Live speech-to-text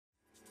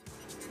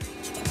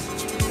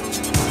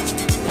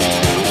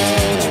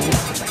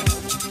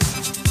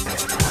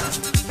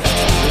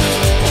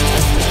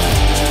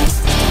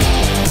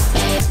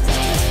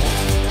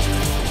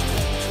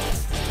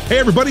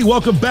everybody,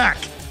 welcome back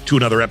to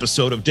another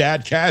episode of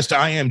Dadcast.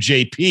 I am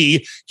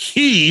JP.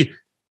 He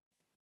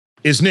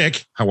is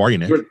Nick. How are you,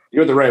 Nick?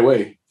 You're the right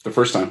way the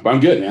first time, but I'm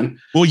good, man.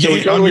 Well,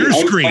 yeah, so on your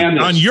screen. I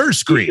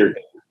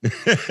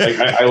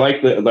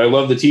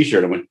love the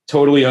t-shirt. I'm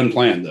totally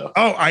unplanned though.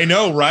 Oh, I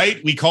know, right?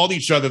 We called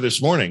each other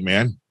this morning,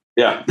 man.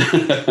 Yeah.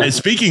 And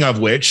speaking of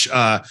which,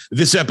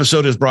 this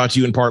episode is brought to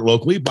you in part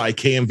locally by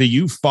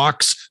KMVU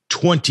Fox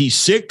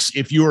 26.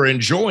 If you are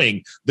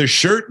enjoying the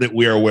shirt that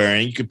we are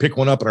wearing, you can pick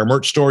one up at our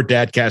merch store,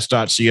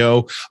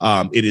 dadcast.co.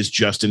 It is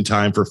just in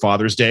time for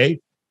Father's Day.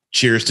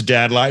 Cheers to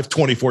Dad Life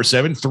 24/7,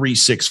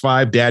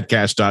 365,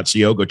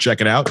 dadcast.co. Go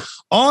check it out.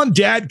 On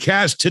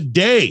Dadcast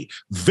today,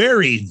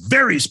 very,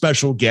 very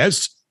special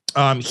guest.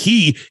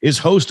 He is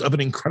host of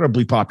an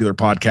incredibly popular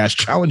podcast,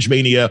 Challenge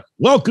Mania.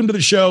 Welcome to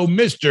the show,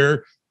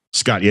 Mr.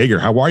 Scott Yager.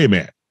 How are you,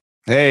 man?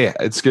 Hey,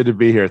 it's good to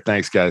be here.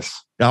 Thanks, guys.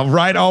 All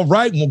right.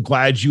 Well,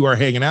 glad you are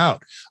hanging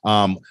out.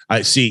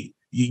 I see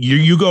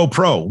you go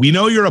pro. We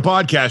know you're a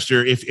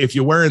podcaster if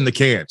you're wearing the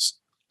cans.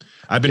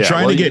 I've been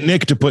trying to get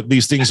Nick to put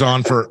these things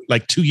on for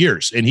like 2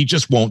 years, and he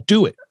just won't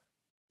do it.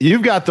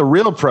 You've got the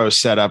real pro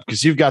setup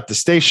because you've got the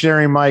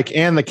stationary mic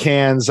and the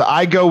cans.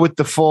 I go with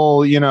the full,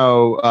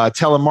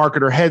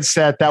 telemarketer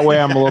headset. That way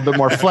I'm a little bit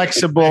more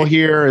flexible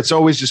here. It's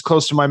always just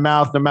close to my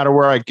mouth no matter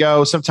where I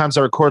go. Sometimes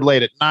I record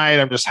late at night.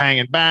 I'm just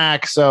hanging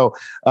back. So,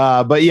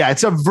 but yeah,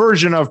 it's a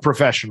version of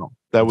professional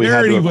that we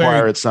had to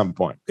acquire at some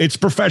point. It's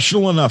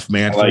professional enough,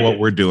 man, for what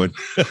we're doing.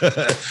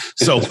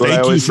 So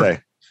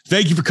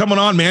thank you for coming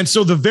on, man.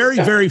 So the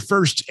very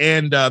first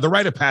and the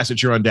rite of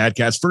passage here on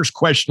Dadcast, first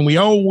question we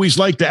always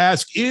like to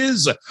ask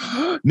is,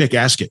 Nick,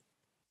 ask it.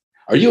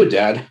 Are you a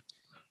dad?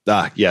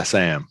 Yes,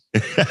 I am.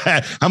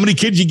 How many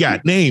kids you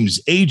got?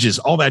 Names, ages,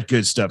 all that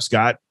good stuff,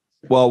 Scott.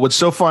 Well, what's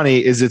so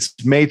funny is it's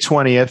May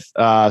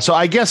 20th. So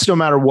I guess no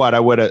matter what, I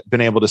would have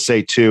been able to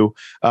say 2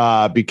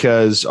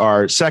 because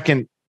our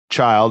second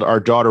child, our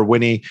daughter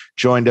Winnie,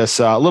 joined us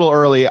a little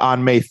early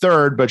on May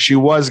 3rd, but she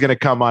was going to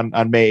come on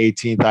May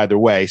 18th either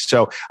way.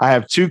 So I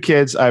have 2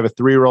 kids. I have a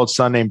 3-year-old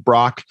son named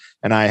Brock,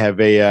 and I have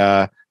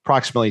a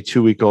approximately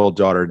 2-week-old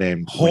daughter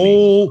named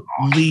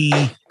Holy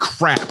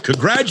crap.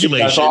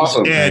 Congratulations. That's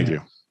awesome. And thank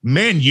you.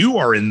 Man, you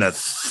are in the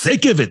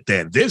thick of it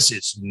then. This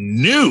is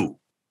new.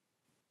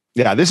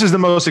 Yeah, this is the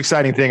most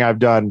exciting thing I've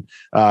done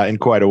in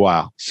quite a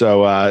while.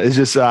 So it's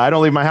just I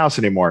don't leave my house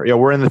anymore.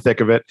 We're in the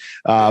thick of it.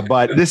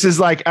 But this is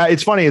like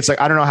it's funny. It's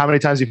like I don't know how many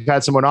times you've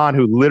had someone on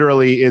who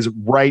literally is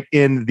right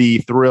in the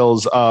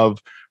thrills of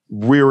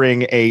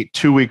rearing a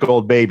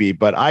 2-week-old baby.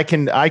 But I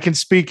can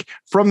speak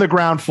from the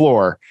ground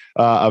floor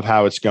of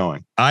how it's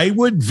going. I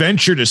would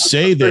venture to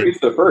say that it's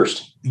the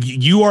first.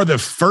 You are the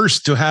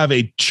first to have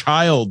a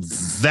child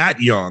that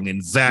young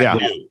and that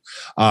new.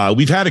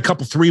 We've had a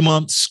couple 3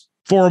 months.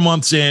 4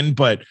 months in,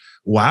 but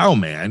wow,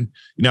 man.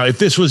 Now, if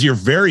this was your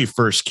very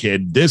first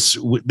kid, this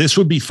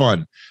would be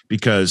fun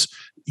because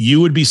you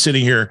would be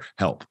sitting here,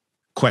 help,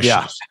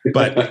 questions. Yeah.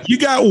 But you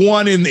got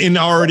one in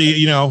already,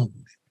 you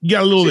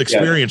got a little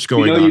experience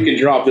going on. You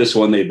can drop this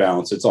one, they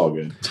bounce. It's all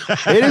good.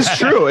 It is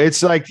true.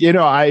 It's like,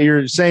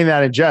 you're saying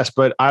that in jest,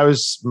 but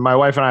my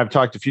wife and I have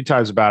talked a few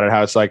times about it,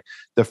 how it's like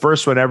the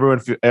first one,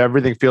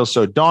 everything feels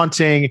so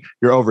daunting.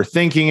 You're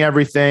overthinking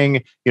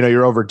everything.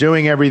 You're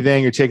overdoing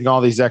everything. You're taking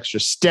all these extra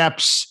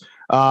steps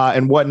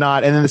and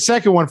whatnot. And then the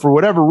second one, for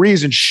whatever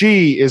reason,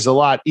 she is a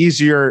lot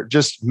easier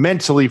just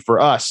mentally for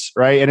us.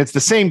 Right. And it's the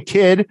same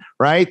kid,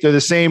 right? They're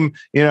the same,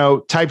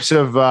 types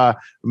of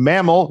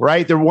mammal,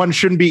 right? The one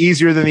shouldn't be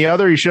easier than the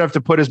other. You should have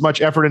to put as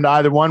much effort into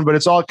either one, but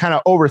it's all kind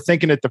of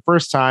overthinking it the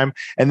first time.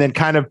 And then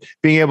kind of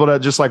being able to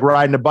just like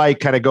riding a bike,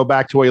 kind of go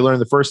back to what you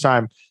learned the first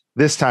time.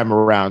 This time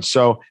around.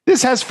 So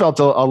this has felt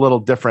a little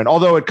different,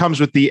 although it comes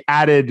with the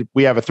added,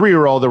 we have a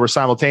 3-year-old that we're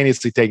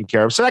simultaneously taking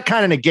care of. So that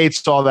kind of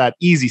negates all that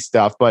easy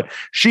stuff, but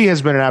she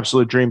has been an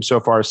absolute dream so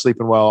far,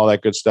 sleeping well, all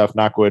that good stuff,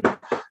 knock wood,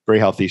 very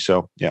healthy.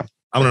 So yeah.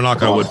 I'm going to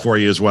knock on wood for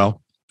you as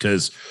well.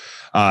 Cause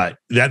that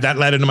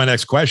led into my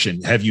next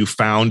question. Have you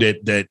found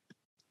that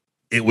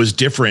it was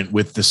different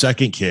with the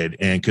second kid?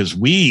 And because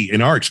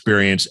in our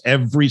experience,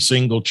 every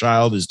single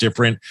child is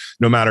different,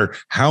 no matter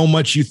how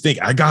much you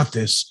think I got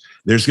this.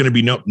 There's going to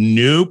be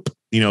nope.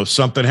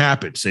 Something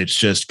happens. It's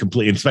just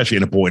completely, especially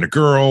in a boy and a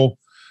girl.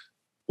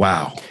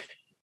 Wow.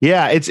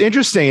 Yeah, it's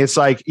interesting. It's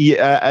like,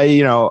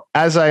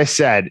 as I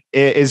said,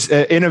 it is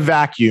in a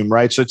vacuum,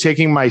 right? So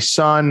taking my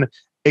son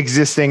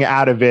existing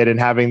out of it and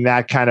having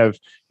that kind of,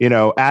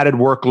 added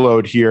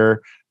workload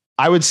here,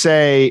 I would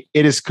say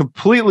it is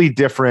completely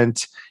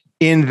different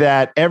in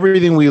that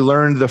everything we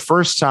learned the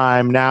first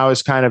time now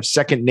is kind of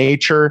second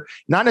nature,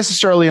 not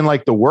necessarily in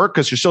like the work,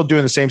 because you're still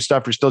doing the same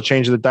stuff. You're still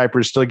changing the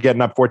diapers, still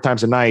getting up 4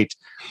 times a night.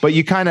 But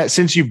you kind of,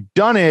 since you've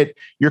done it,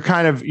 you're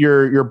kind of,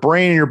 your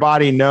brain and your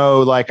body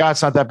know like,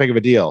 it's not that big of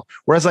a deal.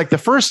 Whereas like the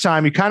first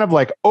time you kind of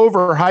like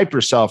overhype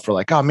yourself for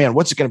like, oh man,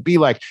 what's it going to be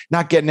like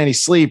not getting any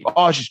sleep?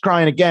 Oh, she's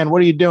crying again.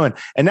 What are you doing?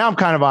 And now I'm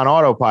kind of on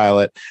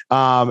autopilot.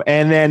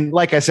 And then,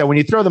 like I said, when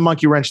you throw the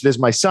monkey wrench, there's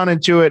my son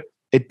into it,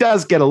 it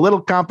does get a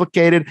little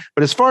complicated,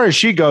 but as far as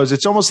she goes,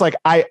 it's almost like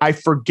I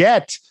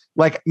forget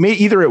like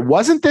either it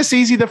wasn't this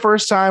easy the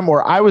first time,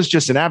 or I was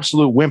just an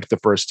absolute wimp the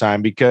first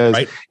time, because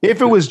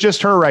if it was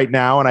just her right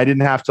now and I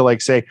didn't have to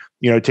like say,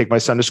 take my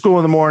son to school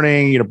in the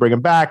morning, bring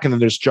him back, and then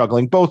there's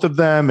juggling both of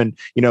them and,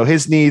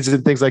 his needs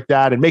and things like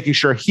that, and making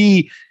sure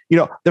he,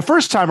 the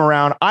first time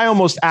around, I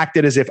almost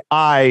acted as if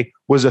I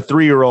was a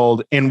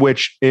 3-year-old, in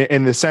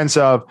the sense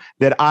of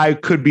that I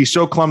could be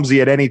so clumsy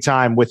at any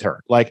time with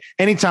her. Like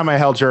anytime I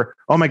held her,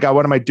 oh my God,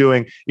 what am I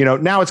doing?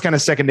 Now it's kind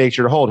of second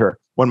nature to hold her.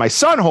 When my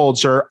son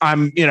holds her,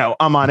 I'm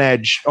on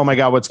edge. Oh my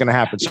God, what's going to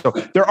happen? So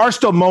there are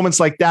still moments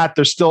like that.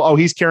 There's still, oh,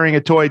 he's carrying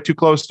a toy too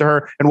close to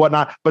her and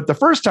whatnot. But the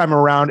first time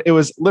around, it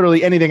was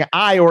literally anything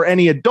I or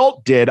any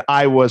adult did,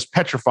 I was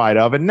petrified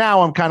of. And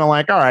now I'm kind of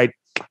like, all right,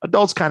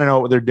 adults kind of know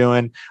what they're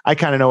doing. I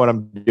kind of know what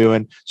I'm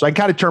doing. So I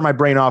kind of turn my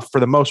brain off for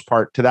the most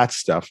part to that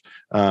stuff.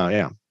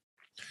 Yeah.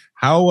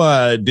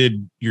 How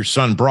did your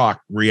son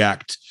Brock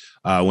react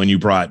when you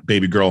brought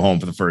baby girl home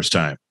for the first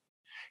time?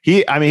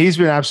 He's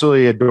been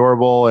absolutely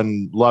adorable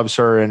and loves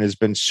her and has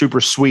been super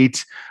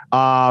sweet.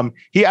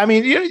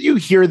 You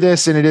hear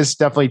this and it is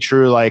definitely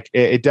true. Like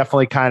it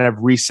definitely kind of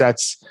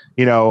resets,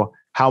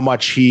 how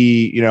much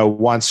he,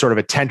 wants sort of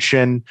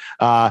attention,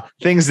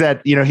 things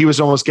that, he was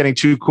almost getting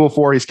too cool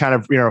for. He's kind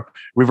of,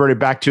 reverted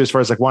back to as far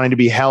as like wanting to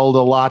be held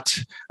a lot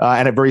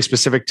and at very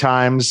specific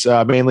times,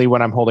 mainly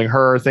when I'm holding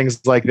her,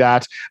 things like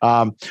that.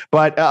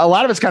 But a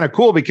lot of it's kind of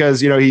cool because,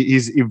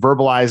 he's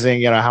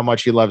verbalizing, how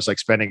much he loves like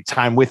spending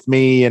time with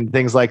me and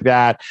things like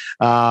that.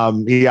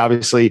 He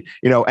obviously,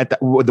 at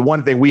the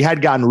one thing we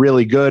had gotten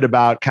really good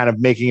about kind of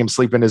making him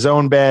sleep in his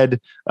own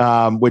bed,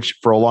 which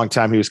for a long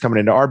time he was coming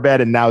into our bed.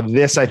 And now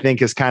this, I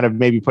think, has kind of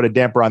maybe put a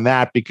damper on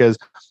that, because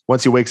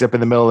once he wakes up in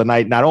the middle of the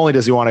night, not only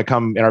does he want to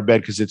come in our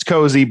bed because it's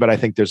cozy, but I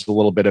think there's a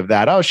little bit of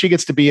that. Oh, she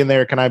gets to be in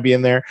there. Can I be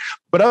in there?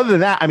 But other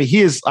than that,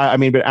 he is,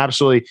 been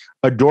absolutely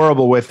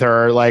adorable with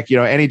her. Like,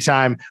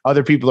 anytime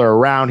other people are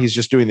around, he's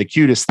just doing the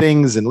cutest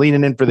things and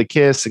leaning in for the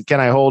kiss and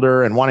can I hold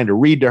her and wanting to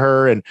read to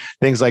her and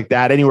things like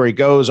that. Anywhere he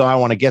goes, oh, I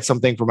want to get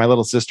something for my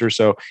little sister.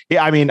 So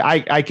yeah,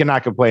 I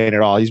cannot complain at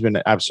all. He's been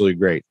absolutely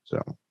great.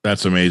 So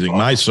that's amazing.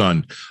 My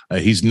son,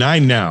 he's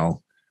 9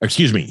 now.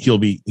 Excuse me.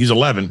 He's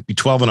 11, be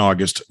 12 in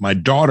August. My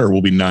daughter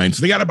will be 9.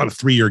 So they got about a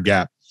 3-year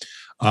gap.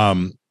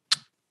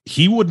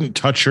 He wouldn't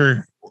touch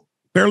her,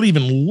 barely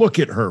even look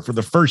at her for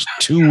the first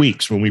 2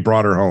 weeks when we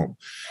brought her home.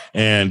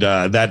 And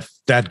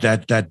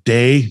that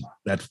day,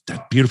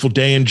 that beautiful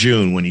day in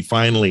June, when he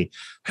finally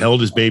held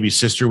his baby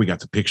sister, we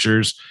got the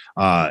pictures.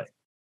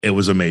 It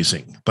was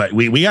amazing, but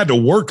we had to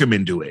work him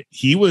into it.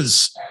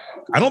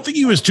 I don't think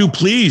he was too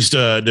pleased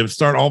to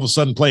start all of a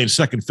sudden playing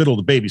second fiddle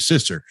to baby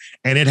sister.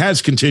 And it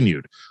has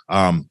continued.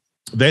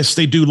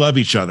 They do love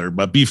each other,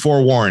 but be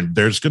forewarned,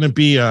 there's going to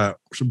be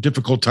some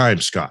difficult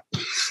times, Scott.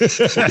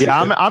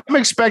 Yeah, I'm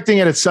expecting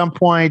it at some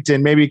point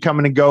and maybe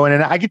coming and going.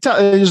 And I could tell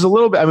there's a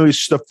little bit. It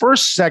was the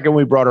first second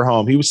we brought her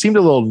home. He seemed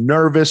a little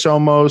nervous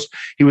almost.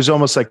 He was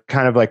almost like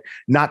kind of like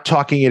not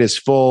talking at his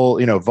full,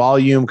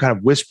 volume, kind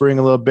of whispering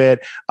a little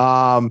bit.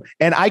 And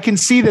I can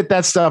see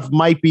that stuff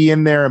might be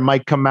in there and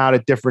might come out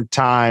at different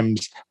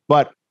times.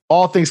 But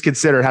all things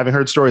considered, having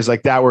heard stories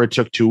like that where it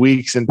took 2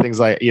 weeks and things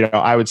like,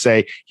 I would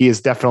say he is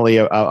definitely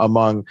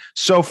among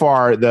so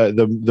far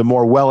the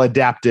more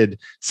well-adapted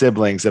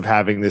siblings of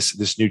having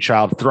this new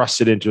child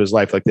thrusted into his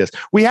life like this.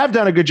 We have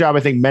done a good job,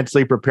 I think,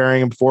 mentally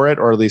preparing him for it,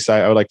 or at least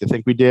I would like to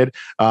think we did.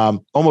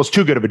 Almost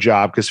too good of a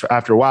job, because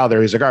after a while there,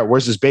 he's like, all right,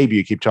 where's this baby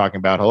you keep talking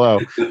about?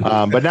 Hello.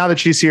 But now that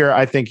she's here,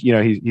 I think,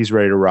 he's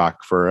ready to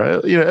rock for,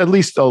 at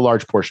least a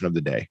large portion of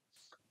the day.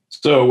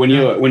 So when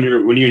you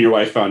and your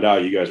wife found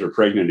out you guys were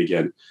pregnant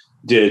again,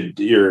 did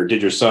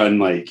your son,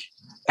 like,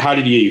 how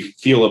did he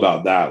feel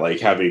about that? Like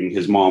having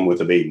his mom with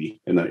a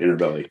baby in her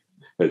belly?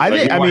 I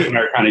mean,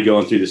 are kind of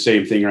going through the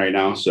same thing right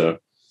now. So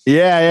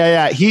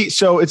yeah.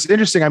 So it's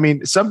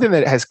interesting. Something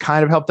that has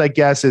kind of helped, I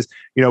guess, is,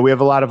 we have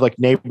a lot of like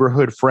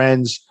neighborhood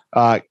friends,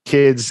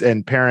 kids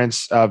and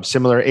parents of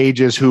similar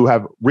ages who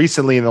have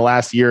recently in the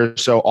last year or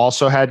so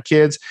also had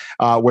kids,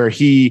 where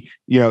he,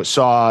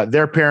 saw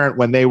their parent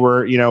when they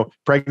were,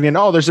 pregnant.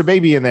 Oh, there's a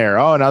baby in there.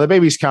 Oh, now the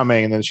baby's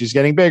coming, and then she's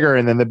getting bigger,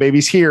 and then the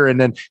baby's here, and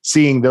then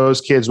seeing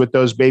those kids with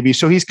those babies.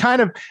 So he's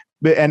kind of,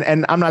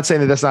 and I'm not saying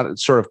that that's not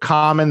sort of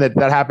common that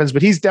happens,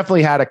 but he's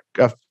definitely had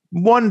a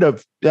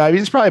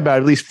it's probably about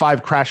at least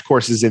 5 crash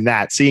courses in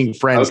that, seeing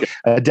friends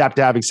adapt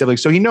to having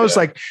siblings. So he knows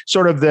like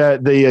sort of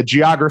the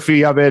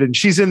geography of it, and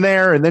she's in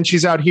there, and then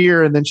she's out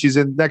here, and then she's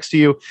in next to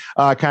you,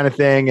 kind of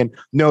thing, and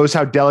knows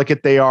how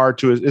delicate they are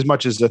to as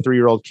much as a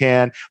 3-year-old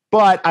can.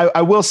 But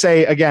I will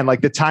say again,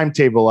 like the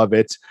timetable of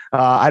it,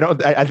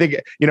 I think,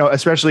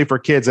 especially for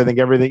kids, I think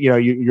everything,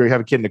 you have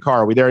a kid in the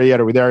car. Are we there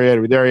yet? Are we there yet?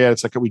 Are we there yet?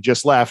 It's like, we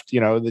just left,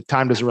 the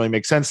time doesn't really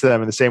make sense to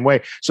them in the same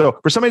way. So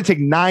for somebody to take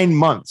 9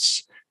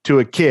 months to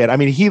a kid. I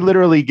mean, he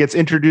literally gets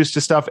introduced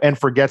to stuff and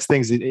forgets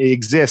things that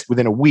exist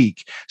within a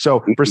week.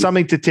 So for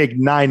something to take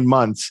 9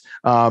 months,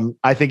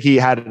 I think he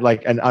had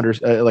like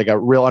a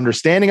real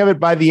understanding of it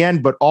by the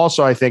end. But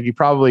also, I think he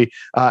probably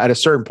at a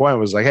certain point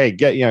was like, "Hey,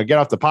 get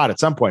off the pot at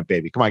some point,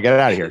 baby. Come on, get it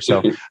out of here."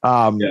 So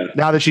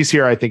now that she's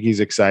here, I think he's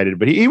excited.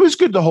 But he was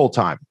good the whole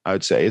time, I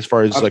would say, as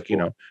far as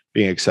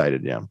being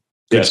excited. Yeah.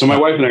 Yeah. So my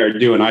wife and I are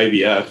doing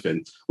IVF,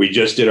 and we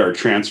just did our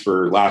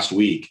transfer last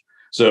week.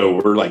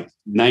 So we're like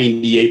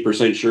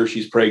 98% sure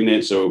she's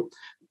pregnant. So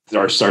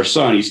our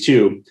son, he's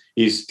 2.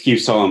 He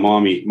keeps telling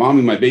mommy,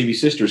 my baby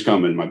sister's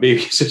coming. My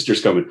baby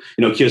sister's coming.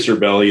 Kiss her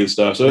belly and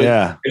stuff. So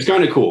it's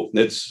kind of cool.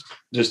 It's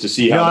just to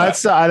see how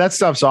that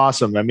stuff's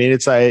awesome. I mean,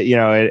 it's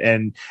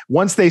and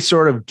once they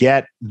sort of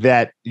get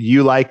that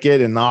you like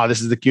it and this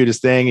is the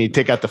cutest thing, and you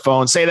take out the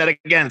phone, say that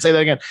again.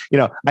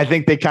 I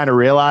think they kind of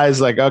realize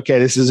like, okay,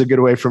 this is a good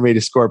way for me to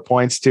score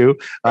points too.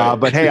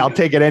 But hey, I'll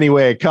take it any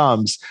way it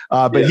comes.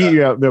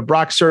 But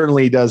Brock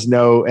certainly does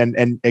know.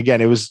 And again,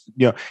 it was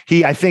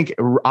I think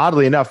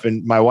oddly enough,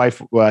 and my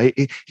wife,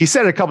 he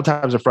said it a couple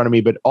times in front of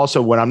me, but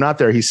also when I'm not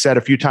there, he said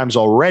a few times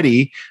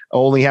already.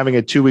 Only having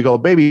a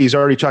 2-week-old baby, he's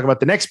already talking about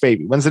the next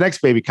baby. When's the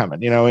next baby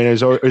coming? And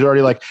he's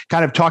already like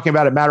kind of talking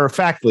about it matter of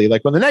factly,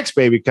 like when the next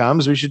baby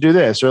comes, we should do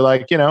this, or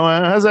like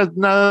how's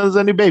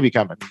that new baby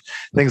coming?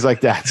 Things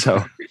like that.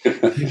 So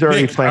he's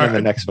already planning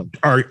the next one.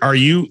 Are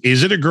you?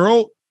 Is it a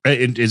girl?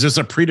 Is this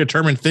a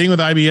predetermined thing with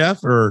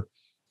IVF or?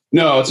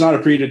 No, it's not a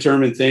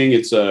predetermined thing.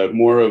 It's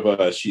more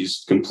of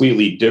she's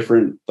completely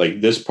different.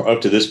 Like this up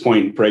to this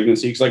point in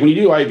pregnancy, because like when you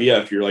do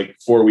IVF, you're like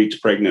 4 weeks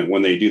pregnant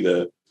when they do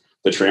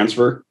the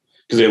transfer.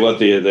 Because they let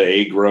the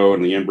egg grow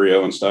and the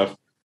embryo and stuff.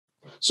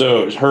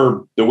 So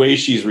the way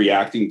she's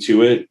reacting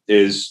to it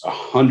is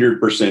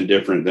 100%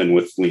 different than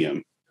with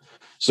Liam.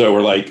 So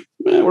we're like,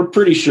 we're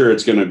pretty sure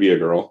it's going to be a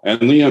girl.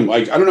 And Liam,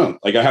 like, I don't know,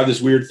 like I have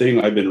this weird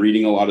thing. I've been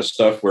reading a lot of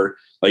stuff where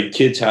like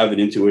kids have an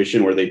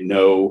intuition where they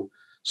know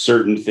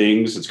certain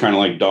things. It's kind of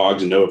like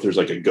dogs know if there's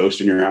like a ghost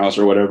in your house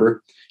or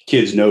whatever.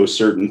 Kids know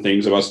certain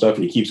things about stuff,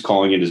 and he keeps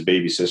calling it his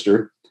baby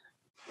sister.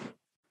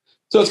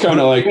 So it's kind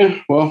of like,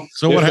 well.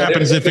 So what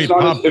happens if it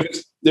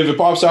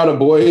pops out a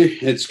boy?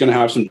 It's going to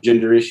have some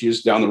gender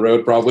issues down the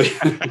road, probably.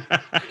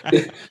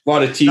 A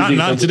lot of teasing.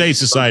 Not in today's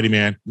society,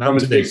 man. Not in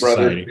today's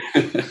society.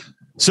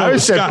 So I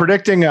always said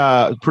predicting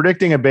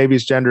a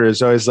baby's gender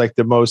is always like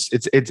the most.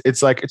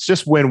 It's like it's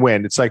just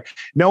win-win. It's like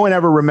no one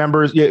ever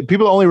remembers.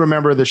 People only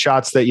remember the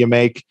shots that you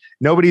make.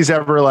 Nobody's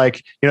ever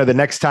like the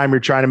next time you're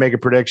trying to make a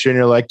prediction,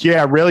 you're like,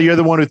 yeah, really, you're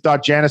the one who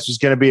thought Janice was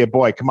going to be a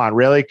boy. Come on,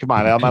 really, come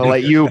on. I'm gonna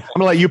let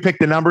you pick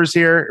the numbers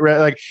here.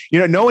 Like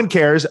no one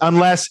cares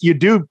unless you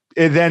do.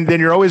 Then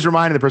you're always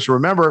reminding the person,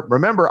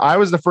 remember, I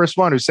was the first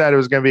one who said it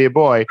was going to be a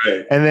boy.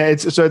 Right. And then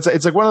it's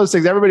like one of those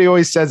things. Everybody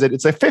always says it.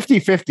 It's like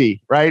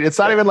 50-50, right? It's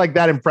not even like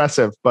that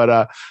impressive,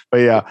 but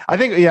yeah, I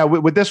think,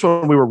 with this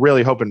one, we were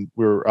really hoping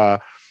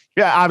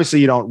obviously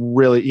you don't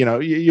really,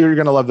 you're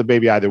going to love the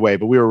baby either way,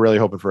 but we were really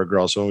hoping for a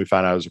girl. So when we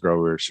found out it was a girl,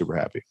 we were super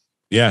happy.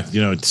 Yeah.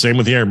 Same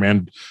with here,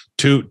 man.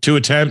 Two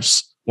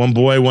attempts, 1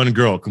 boy, 1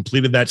 girl,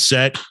 completed that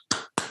set.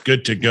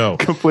 Good to go.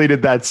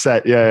 Completed that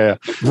set. Yeah.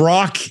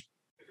 Brock,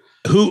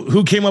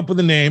 who came up with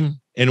the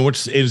name, and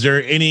is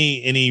there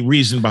any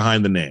reason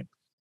behind the name?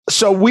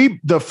 So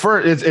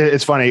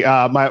it's funny.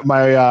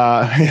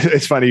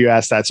 It's funny you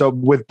asked that. So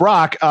with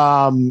Brock,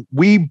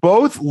 we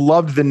both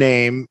loved the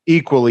name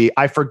equally.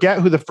 I forget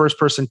who the first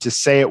person to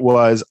say it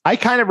was. I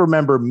kind of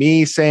remember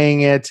me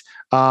saying it.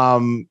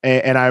 And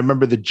I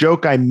remember the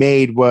joke I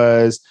made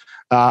was,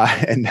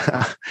 I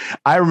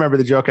remember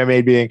the joke I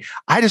made being,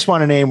 I just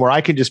want a name where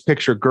I can just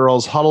picture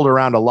girls huddled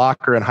around a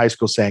locker in high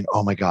school saying,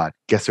 oh my God,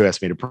 guess who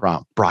asked me to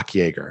prom? Brock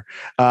Yager.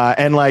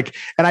 And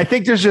I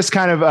think there's just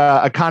kind of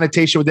a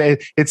connotation with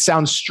it. It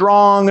sounds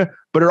strong,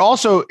 but it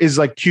also is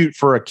like cute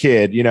for a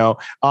kid,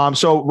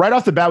 So right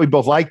off the bat, we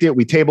both liked it.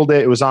 We tabled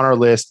it. It was on our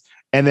list.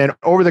 And then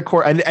over the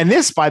course, and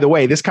this, by the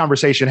way, this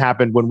conversation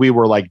happened when we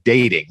were like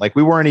dating, like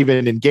we weren't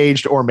even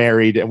engaged or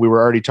married, and we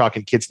were already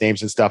talking kids'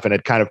 names and stuff, and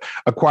had kind of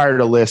acquired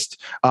a list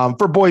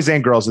for boys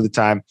and girls at the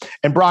time.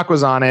 And Brock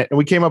was on it, and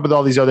we came up with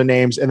all these other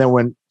names. And then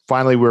when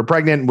finally we were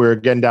pregnant, we were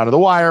getting down to the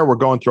wire, we're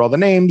going through all the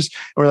names,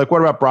 and we're like,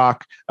 what about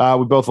Brock?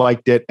 We both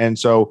liked it. And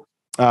so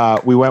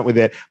we went with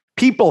it.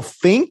 People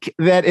think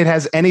that it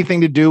has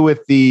anything to do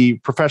with the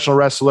professional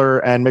wrestler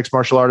and mixed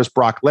martial artist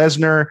Brock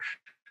Lesnar.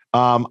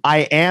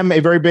 I am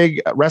a very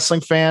big wrestling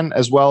fan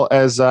as well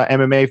as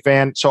MMA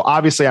fan. So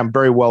obviously I'm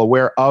very well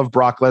aware of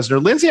Brock Lesnar.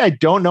 Lindsay, I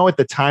don't know at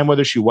the time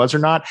whether she was or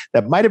not.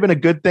 That might have been a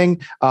good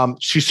thing.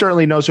 She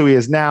certainly knows who he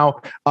is now.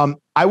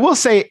 I will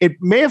say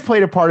it may have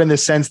played a part in the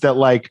sense that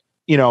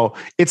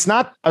it's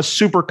not a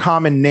super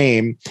common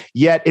name,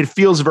 yet it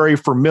feels very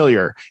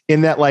familiar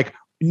in that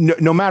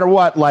no matter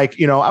what,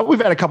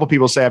 we've had a couple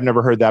people say I've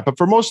never heard that, but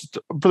for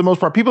the most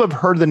part, people have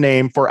heard the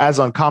name for as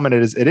uncommon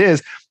as it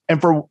is. And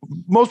for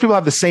most people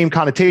have the same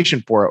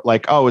connotation for it,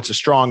 like, oh, it's a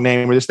strong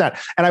name or this, that.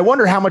 And I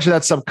wonder how much of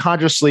that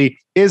subconsciously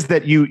is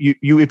that you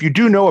if you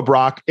do know a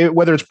Brock,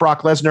 whether it's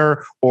Brock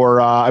Lesnar or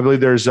I believe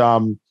there's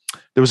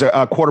There was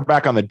a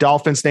quarterback on the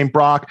Dolphins named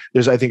Brock.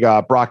 There's, I think,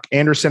 Brock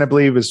Anderson, I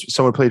believe, is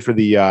someone who played for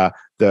the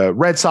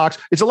Red Sox.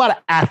 It's a lot of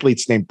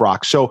athletes named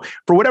Brock. So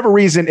for whatever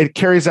reason, it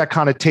carries that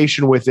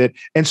connotation with it.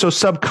 And so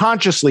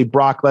subconsciously,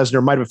 Brock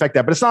Lesnar might have affected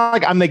that. But it's not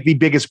like I'm like the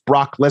biggest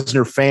Brock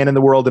Lesnar fan in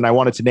the world and I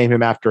wanted to name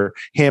him after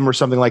him or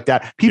something like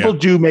that. People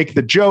do make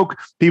the joke.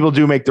 People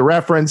do make the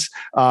reference.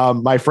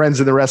 My friends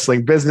in the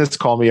wrestling business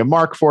call me a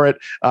mark for it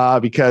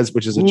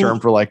which is a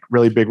term for like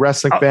really big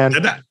wrestling fan.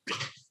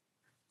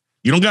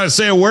 You don't got to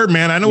say a word,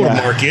 man. I know what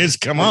Mark is.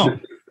 Come on.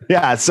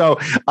 Yeah. So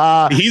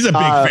he's a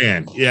big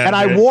fan. Yeah. And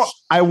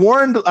I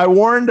warned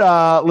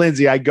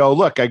Lindsay,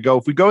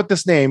 if we go with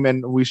this name,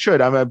 and we should,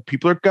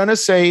 people are going to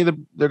say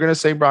they're going to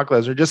say Brock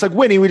Lesnar, just like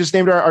Winnie. We just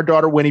named our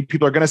daughter Winnie.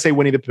 People are going to say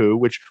Winnie the Pooh,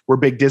 which we're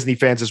big Disney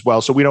fans as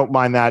well. So we don't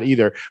mind that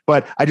either.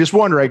 But I just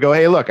wonder, I go,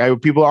 hey, look,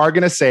 people are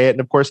going to say it.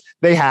 And of course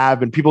they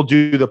have, and people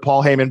do the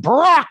Paul Heyman,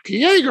 Brock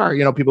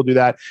Yager, people do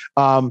that.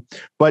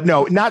 But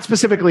no, not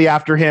specifically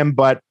after him,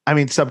 but I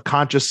mean,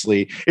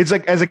 subconsciously, it's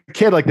like as a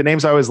kid, like the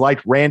names I always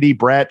liked, Randy,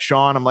 Brett,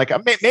 Sean. I'm like,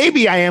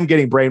 maybe I am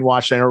getting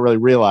brainwashed. I don't really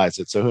realize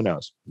it. So who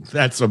knows?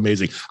 That's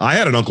amazing. I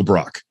had an Uncle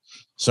Brock.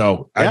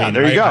 So I mean,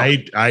 there you go.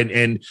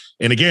 And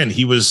again,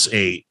 he was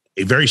a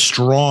very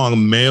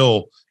strong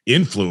male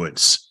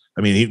influence.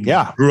 I mean, he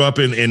grew up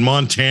in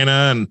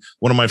Montana, and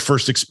one of my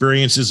first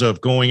experiences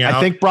of going out. I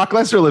think Brock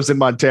Lesnar lives in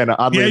Montana,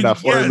 oddly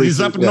enough. Yeah, he's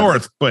up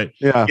north, but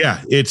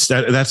it's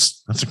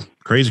that's a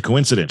crazy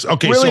coincidence.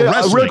 Okay, really,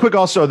 so really quick.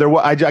 Also,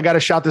 I got to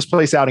shout this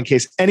place out in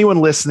case anyone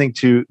listening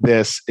to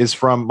this is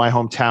from my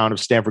hometown of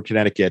Stamford,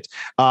 Connecticut.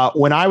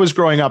 When I was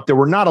growing up, there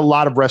were not a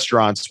lot of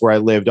restaurants where I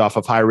lived off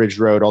of High Ridge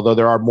Road, although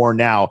there are more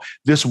now.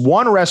 This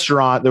one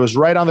restaurant that was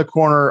right on the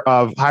corner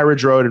of High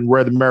Ridge Road and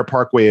where the Merritt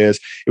Parkway is,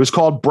 it was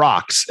called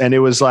Brock's, and it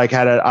was like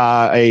had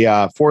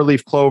a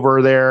four-leaf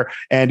clover there,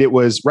 and it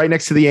was right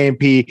next to the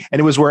A&P, and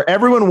it was where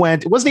everyone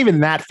went. It wasn't even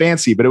that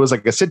fancy, but it was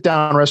like a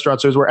sit-down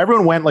restaurant. So it was where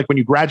everyone went, like when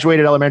you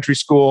graduated elementary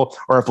school,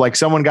 or if like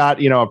someone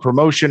got, a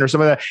promotion or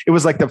something like that. It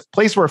was like the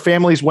place where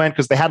families went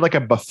because they had like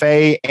a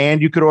buffet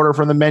and you could order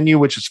from the menu,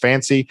 which is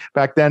fancy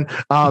back then.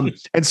 And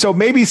so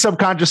maybe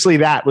subconsciously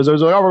it was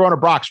like, oh, we're going to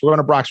Brock's. We're going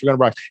to Brock's. We're going to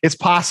Brock's. It's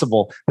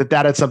possible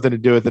that had something to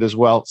do with it as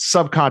well,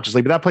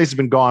 subconsciously. But that place has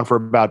been gone for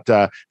about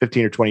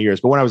 15 or 20 years.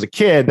 But when I was a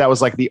kid, that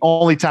was like the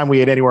only time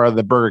we ate anywhere other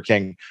than Burger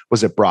King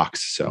was at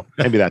Brock's. So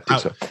maybe that too.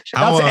 So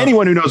shout out to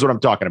anyone who knows what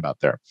I'm talking about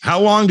there. How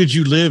long did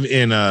you live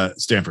in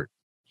Stamford?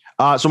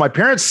 So my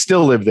parents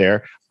still live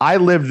there. I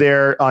lived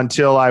there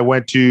until I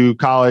went to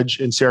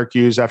college in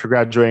Syracuse after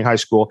graduating high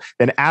school.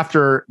 Then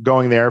after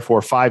going there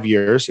for 5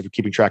 years, if you're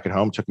keeping track at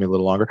home, it took me a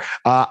little longer.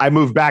 I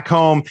moved back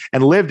home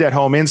and lived at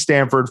home in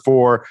Stamford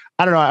for,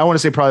 I don't know, I want to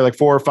say probably like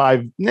 4 or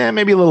 5,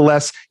 maybe a little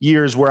less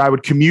years, where I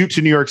would commute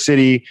to New York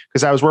City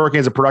because I was working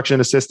as a production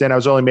assistant. I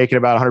was only making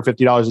about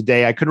 $150 a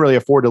day. I couldn't really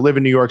afford to live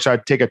in New York, so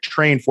I'd take a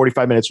train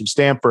 45 minutes from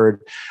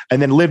Stamford and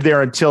then live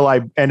there until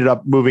I ended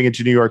up moving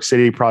into New York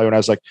City, probably when I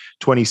was like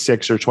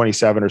 26 or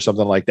 27 or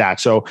something like that.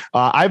 So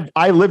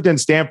I lived in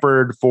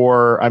Stamford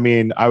for,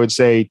 I would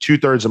say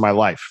 2/3 of my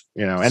life,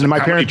 and my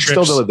parents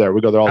still live there.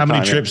 We go there all the time. How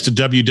many trips to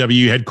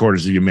WWE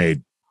headquarters have you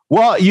made?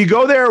 Well, you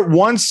go there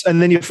once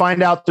and then you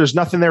find out there's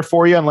nothing there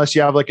for you unless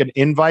you have like an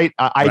invite.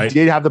 I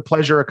did have the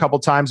pleasure a couple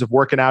times of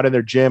working out in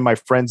their gym. My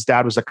friend's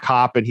dad was a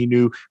cop and he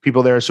knew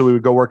people there. So we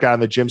would go work out in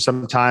the gym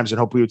sometimes and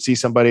hope we would see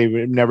somebody.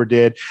 We never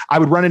did. I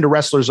would run into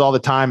wrestlers all the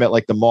time at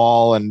like the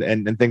mall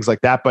and things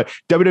like that. But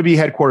WWE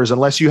headquarters,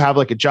 unless you have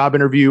like a job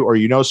interview or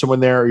someone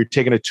there, or you're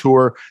taking a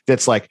tour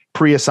that's like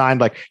pre-assigned,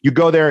 like you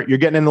go there, you're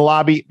getting in the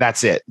lobby.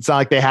 That's it. It's not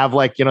like they have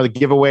like, the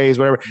giveaways,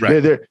 whatever.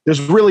 Right.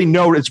 There's really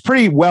it's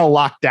pretty well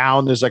locked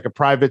down. There's like a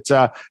private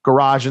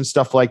garage and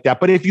stuff like that.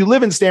 But if you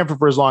live in Stamford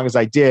for as long as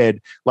I did,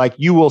 like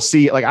you will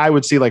see, like I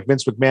would see like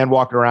Vince McMahon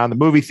walking around the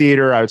movie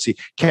theater. I would see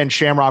Ken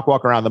Shamrock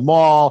walking around the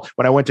mall.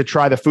 When I went to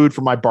try the food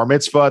for my bar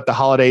mitzvah at the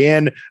Holiday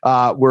Inn,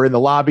 we're in the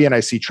lobby and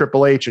I see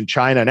Triple H and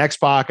China and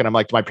X-Pac. And I'm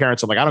like to my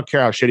parents, I'm like, I don't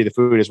care how shitty the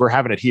food is. We're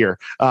having it here.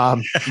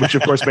 Which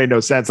of course made no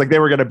sense. Like they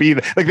were going to be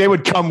like, they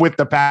would come with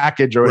the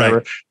package or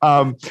whatever.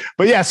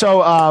 Right.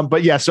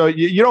 So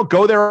you don't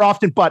go there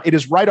often, but it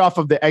is right off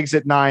of the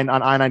exit 9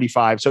 on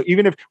I-95. So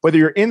even whether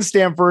you're in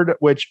Stamford,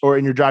 or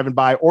you're driving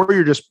by, or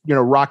you're just,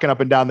 rocking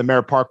up and down the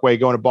Merritt Parkway,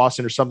 going to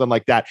Boston or something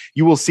like that,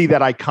 you will see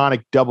that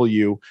iconic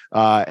W.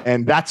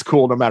 And that's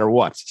cool no matter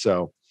what.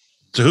 So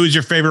who's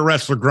your favorite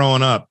wrestler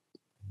growing up?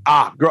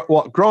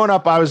 Growing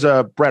up, I was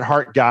a Bret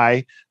Hart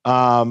guy.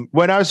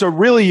 When I was a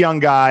really young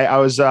guy, I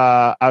was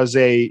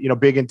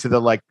big into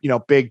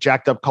the big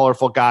jacked up,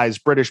 colorful guys,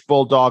 British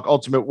Bulldog,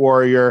 Ultimate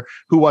Warrior,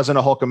 who wasn't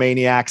a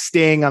Hulkamaniac,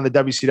 Sting on the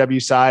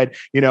WCW side,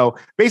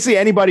 basically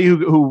anybody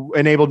who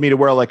enabled me to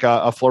wear like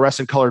a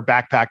fluorescent colored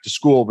backpack to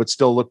school, but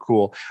still look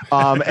cool.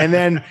 And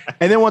then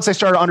once I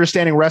started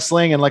understanding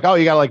wrestling and like, oh,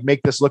 you got to like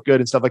make this look good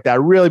and stuff like that, I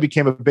really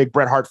became a big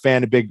Bret Hart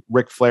fan, a big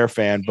Ric Flair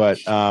fan, but,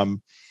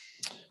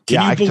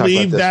 Can you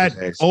believe that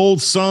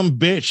old son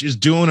bitch is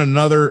doing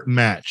another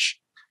match?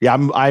 Yeah,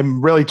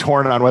 I'm really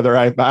torn on whether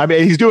I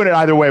mean, he's doing it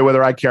either way,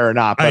 whether I care or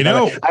not. But I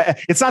know.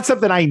 It's not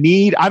something I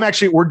need.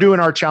 We're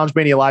doing our Challenge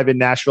Mania live in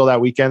Nashville that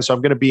weekend. So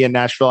I'm going to be in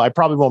Nashville. I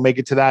probably won't make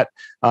it to that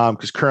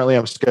because currently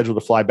I'm scheduled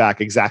to fly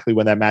back exactly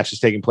when that match is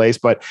taking place.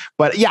 But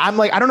yeah, I'm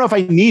like, I don't know if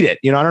I need it.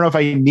 I don't know if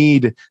I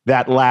need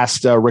that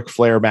last Ric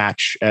Flair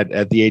match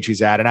at the age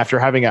he's at. And after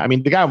having,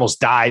 the guy almost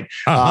died.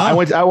 I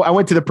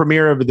went to the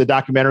premiere of the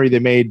documentary they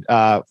made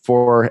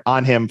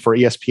on him for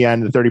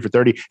ESPN, the 30 for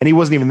 30. And he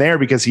wasn't even there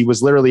because he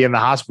was literally in the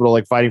hospital,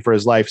 like fighting for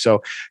his life.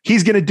 So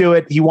he's going to do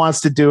it. He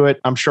wants to do it.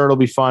 I'm sure it'll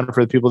be fun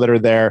for the people that are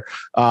there.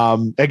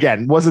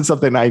 Again, wasn't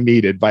something I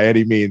needed by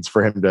any means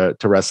for him to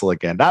wrestle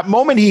again. That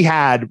moment he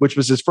had, which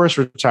was his first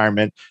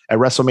retirement at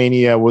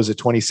WrestleMania, was it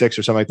 26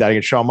 or something like that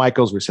against Shawn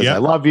Michaels, where he says, I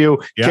love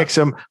you, kicks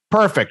him.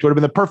 Perfect. Would have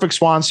been the perfect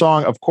swan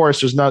song. Of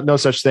course, there's no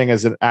such thing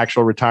as an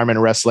actual retirement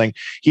in wrestling.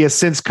 He has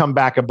since come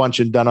back a bunch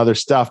and done other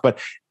stuff, but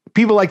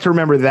people like to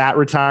remember that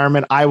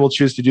retirement. I will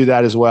choose to do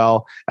that as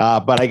well.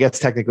 But I guess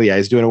technically,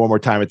 he's doing it one more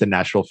time at the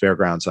Nashville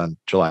Fairgrounds on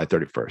July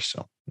 31st.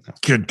 So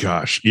good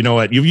gosh. You know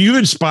what? You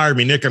inspired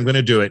me, Nick. I'm going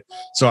to do it.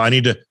 So I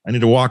need to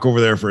walk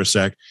over there for a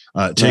sec,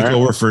 take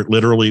over for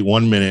literally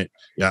 1 minute.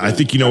 Yeah. I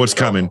think you know what's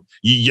coming.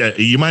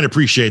 You might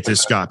appreciate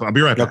this, Scott. I'll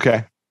be right back.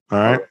 Okay. All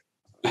right.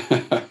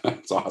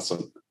 That's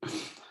awesome.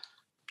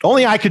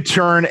 Only I could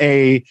turn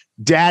a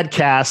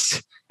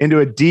Dadcast into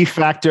a de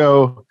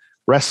facto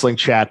wrestling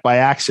chat by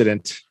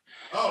accident.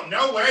 Oh,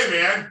 no way,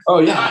 man. Oh,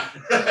 yeah.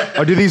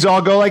 Oh, do these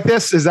all go like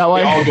this? Is that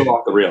why? They all go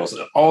off the rails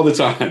all the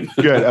time.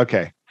 Good.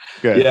 Okay.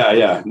 Good.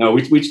 Yeah. No,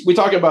 we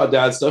talk about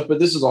dad stuff, but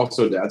this is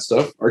also dad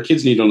stuff. Our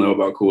kids need to know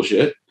about cool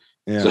shit.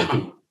 Yeah.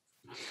 So.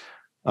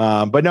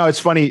 But no, it's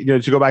funny, to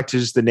go back to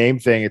just the name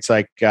thing. It's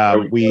like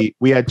we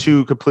had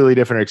two completely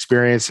different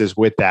experiences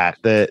with that.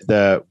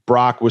 The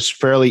Brock was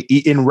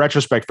in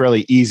retrospect,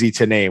 fairly easy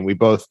to name. We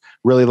both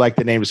really liked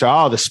the name.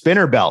 So, the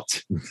spinner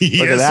belt.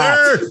 Yes,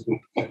 sir.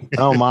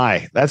 Oh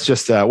my, that's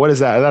just what is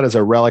that? That is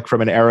a relic from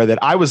an era that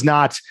I was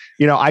not.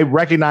 I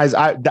recognize.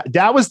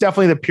 That was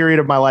definitely the period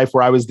of my life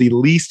where I was the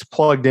least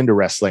plugged into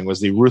wrestling.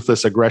 Was the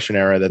ruthless aggression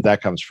era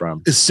that comes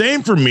from.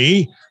 Same for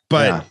me,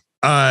 but. Yeah.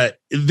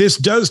 This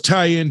does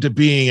tie into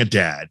being a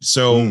dad.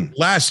 So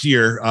last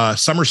year,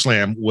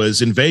 SummerSlam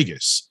was in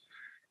Vegas,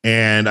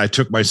 and I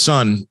took my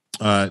son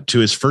to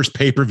his first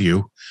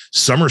pay-per-view,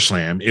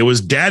 SummerSlam. It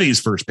was Daddy's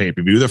first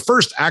pay-per-view, the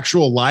first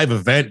actual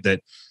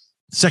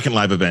second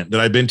live event that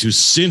I've been to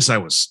since I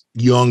was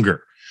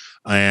younger.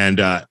 And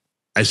I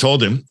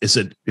told him, I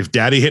said, if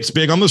Daddy hits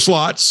big on the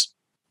slots,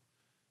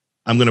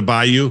 I'm going to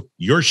buy you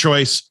your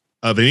choice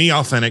of any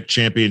authentic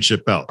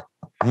championship belt.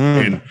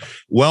 And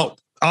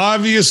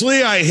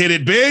obviously, I hit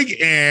it big,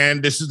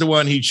 and this is the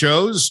one he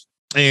chose.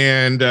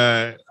 And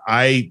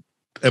I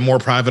am more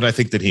private, I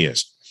think, than he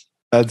is.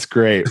 That's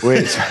great. Wait,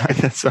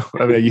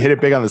 you hit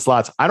it big on the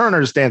slots. I don't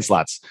understand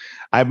slots.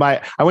 I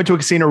went to a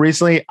casino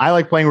recently. I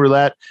like playing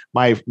roulette.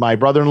 My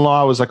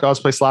brother-in-law was like, "Oh, let's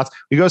play slots."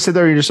 You go sit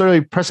there, you're just sort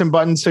of pressing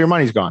buttons so your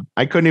money's gone.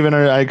 I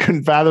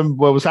couldn't fathom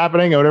what was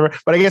happening or whatever.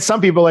 But I guess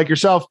some people like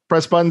yourself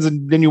press buttons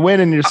and then you win,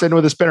 and you're sitting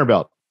with a spinner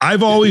belt.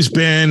 I've always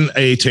been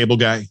a table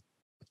guy.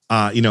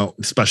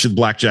 Especially the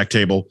blackjack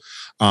table.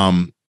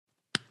 And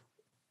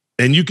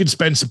you could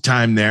spend some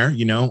time there,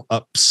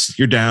 ups,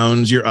 your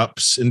downs, your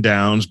ups and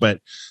downs. But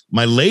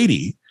my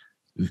lady,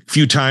 a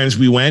few times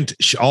we went,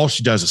 all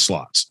she does is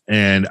slots.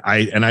 And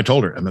I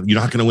told her, you're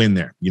not going to win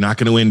there. You're not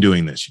going to win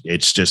doing this.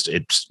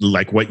 It's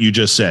like what you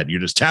just said. You're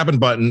just tapping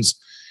buttons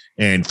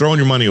and throwing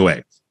your money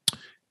away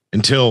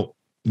until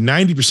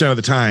 90% of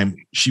the time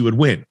she would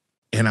win.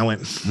 And I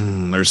went,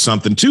 there's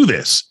something to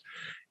this.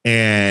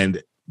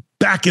 And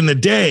back in the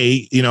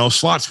day,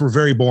 slots were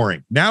very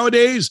boring.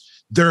 Nowadays,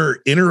 they're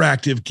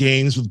interactive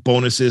games with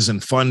bonuses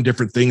and fun,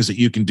 different things that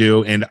you can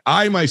do. And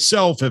I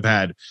myself have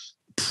had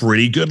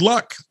pretty good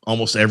luck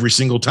almost every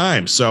single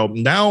time. So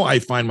now I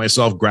find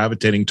myself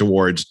gravitating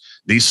towards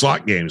these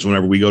slot games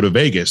whenever we go to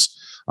Vegas,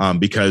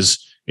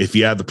 because if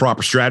you have the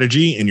proper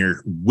strategy and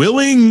you're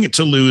willing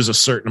to lose a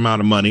certain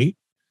amount of money,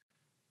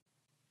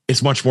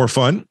 it's much more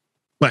fun.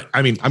 But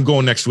I'm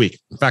going next week.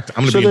 In fact,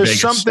 I'm going to be in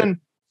Vegas.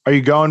 Are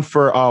you going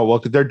for,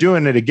 they're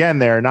doing it again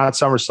there, not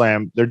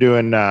SummerSlam. They're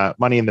doing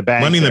Money in the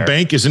Bank. Money in the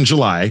Bank is in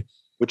July.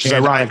 Which is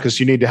ironic because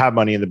you need to have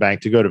money in the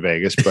bank to go to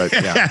Vegas. But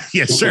yeah.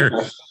 Yes, sir.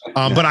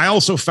 But I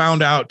also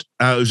found out,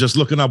 I was just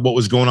looking up what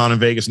was going on in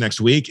Vegas next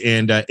week,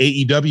 and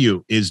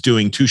AEW is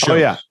doing two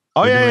shows.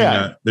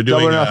 They're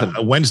doing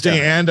a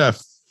Wednesday and a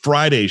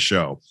Friday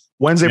show.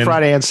 Wednesday,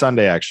 Friday, and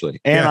Sunday,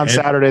 actually. And on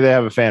Saturday, they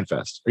have a fan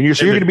fest. So you're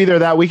going to be there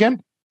that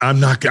weekend?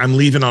 I'm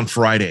leaving on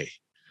Friday.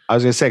 I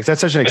was going to say, because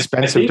that's such an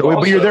expensive,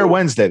 but you're there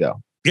Wednesday,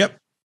 though. Yep.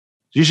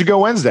 You should go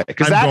Wednesday.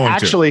 Because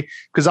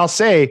I'll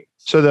say,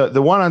 so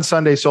the one on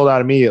Sunday sold out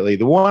immediately.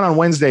 The one on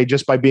Wednesday,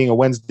 just by being a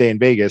Wednesday in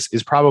Vegas,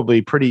 is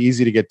probably pretty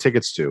easy to get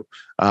tickets to,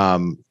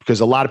 because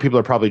a lot of people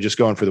are probably just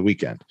going for the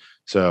weekend.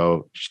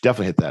 So you should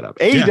definitely hit that up.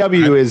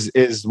 AEW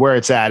is where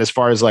it's at as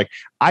far as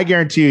I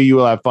guarantee you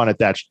will have fun at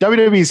that.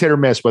 WWE is hit or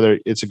miss whether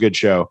it's a good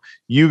show.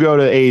 You go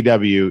to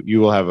AEW, you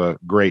will have a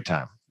great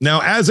time.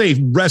 Now, as a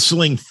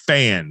wrestling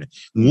fan,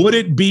 would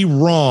it be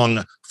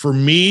wrong for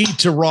me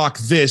to rock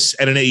this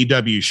at an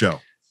AEW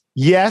show?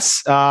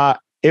 Yes,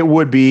 it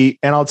would be.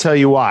 And I'll tell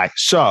you why.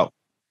 So,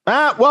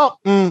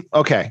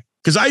 okay.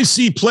 Because I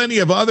see plenty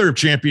of other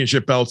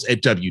championship belts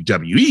at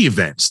WWE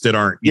events that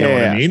aren't, you know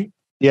what I mean?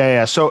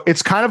 Yeah. So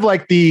it's kind of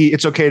like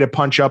it's okay to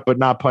punch up, but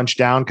not punch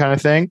down kind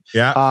of thing.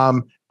 Yeah.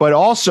 But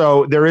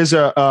also there is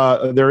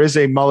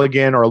a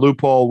mulligan or a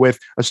loophole with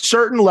a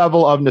certain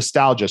level of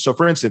nostalgia. So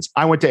for instance,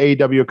 I went to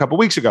AEW a couple of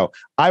weeks ago.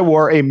 I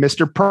wore a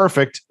Mr.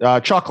 Perfect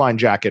chalkline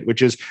jacket,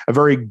 which is a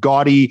very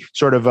gaudy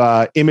sort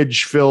of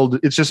image filled.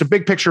 It's just a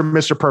big picture of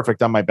Mr.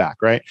 Perfect on my back.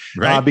 Right.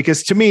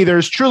 Because to me,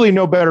 there's truly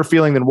no better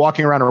feeling than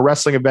walking around a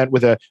wrestling event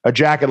with a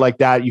jacket like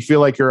that. You feel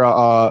like you're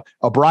a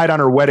bride on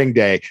her wedding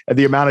day at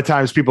the amount of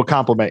times people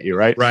compliment you.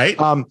 Right. Right.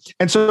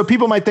 And so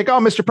people might think, oh,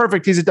 Mr.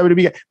 Perfect, he's a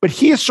WWE guy, but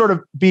he is sort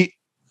of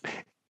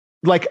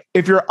like,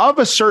 if you're of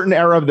a certain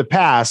era of the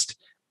past,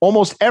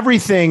 almost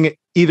everything,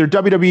 either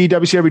WWE,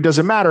 WCW,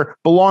 doesn't matter,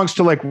 belongs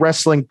to like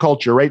wrestling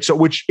culture, right? So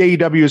which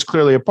AEW is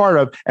clearly a part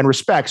of and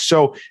respects.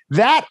 So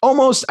that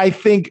almost, I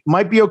think,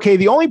 might be okay.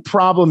 The only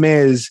problem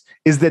is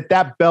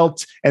that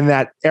belt and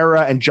that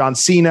era and John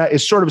Cena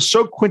is sort of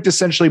so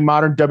quintessentially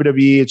modern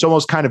WWE. It's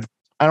almost kind of,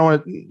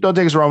 don't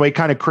take us the wrong way,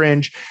 kind of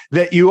cringe,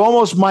 that you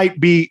almost might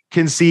be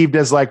conceived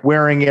as like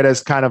wearing it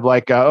as kind of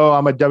like,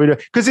 I'm a WWE,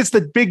 because it's the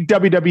big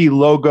WWE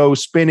logo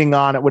spinning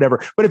on it, whatever.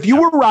 But if you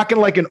were rocking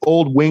like an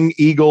old wing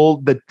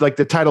eagle, like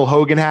the title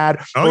Hogan had,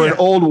 an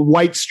old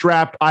white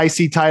strapped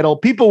IC title,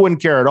 people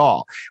wouldn't care at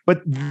all.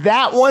 But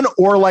that one,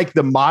 or like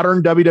the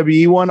modern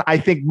WWE one, I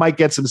think might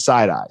get some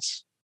side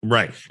eyes.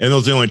 Right. And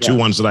those are the only two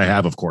ones that I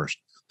have, of course.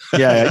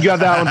 Yeah, you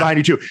have that one behind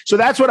you too. So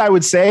that's what I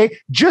would say.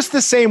 Just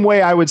the same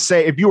way I would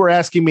say, if you were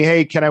asking me,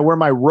 hey, can I wear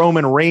my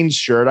Roman Reigns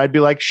shirt? I'd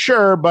be like,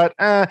 sure, but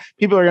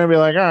people are going to be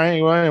like, all right,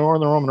 you wore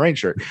the Roman Reigns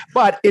shirt.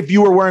 But if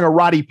you were wearing a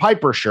Roddy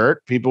Piper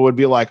shirt, people would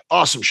be like,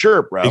 awesome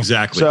shirt, bro.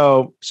 Exactly.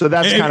 So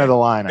that's kind of the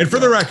line. And for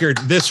the record,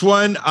 this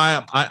one,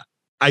 I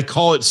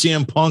call it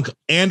CM Punk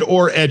and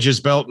or Edge's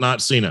belt,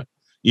 not Cena,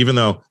 even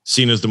though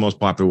Cena's the most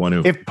popular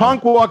one. If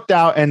Punk walked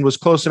out and was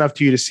close enough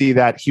to you to see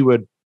that, he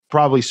would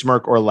probably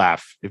smirk or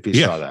laugh if he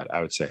saw that, I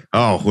would say.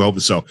 Oh, well,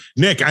 so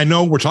Nick, I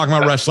know we're talking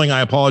about wrestling.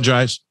 I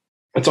apologize.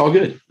 It's all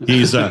good.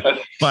 He's we've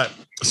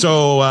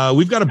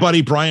got a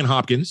buddy, Brian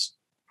Hopkins,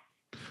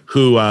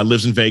 who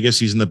lives in Vegas.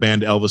 He's in the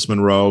band Elvis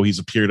Monroe. He's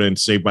appeared in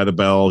Saved by the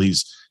Bell.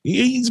 He's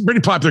a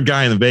pretty popular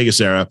guy in the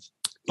Vegas era.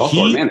 Also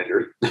our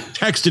manager.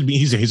 Texted me.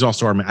 He's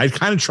also our man. I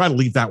kind of try to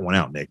leave that one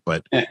out, Nick,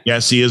 but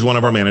yes, he is one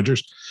of our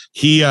managers.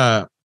 He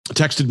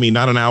texted me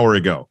not an hour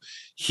ago.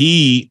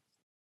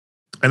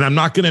 And I'm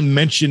not going to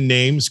mention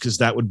names because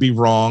that would be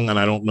wrong. And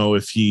I don't know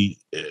if he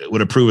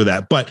would approve of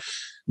that. But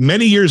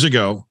many years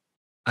ago,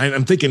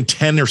 I'm thinking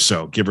 10 or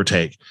so, give or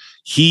take,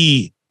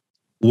 he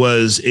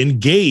was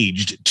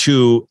engaged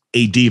to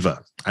a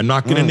diva. I'm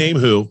not going to name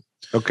who.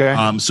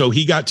 Okay. So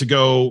he got to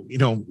go,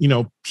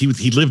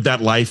 he lived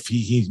that life.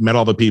 He met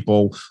all the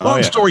people.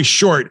 Long story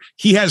short,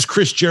 he has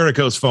Chris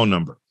Jericho's phone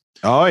number.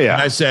 Oh, yeah.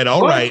 And I said,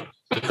 all right,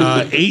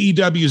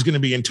 AEW is going to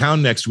be in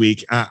town next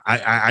week.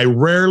 I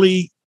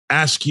rarely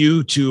ask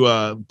you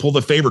to pull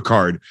the favor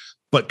card,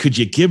 but could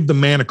you give the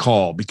man a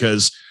call?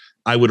 Because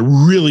I would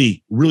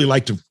really, really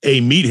like to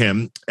meet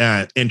him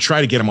and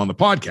try to get him on the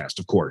podcast,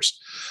 of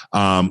course.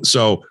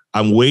 So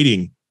I'm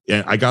waiting.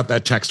 And I got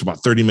that text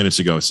about 30 minutes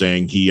ago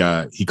saying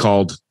he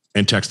called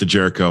and texted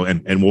Jericho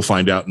and we'll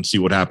find out and see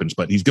what happens.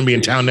 But he's going to be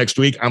in town next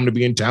week. I'm going to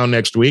be in town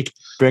next week.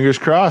 Fingers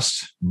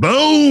crossed.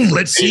 Boom.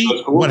 Let's see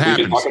what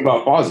happens. Talking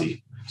about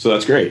Fozzy. So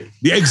that's great.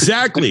 Yeah,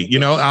 exactly.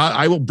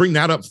 I will bring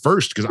that up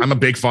first because I'm a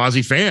big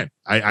Fozzy fan.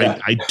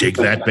 I dig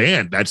that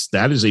band.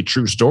 That is a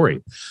true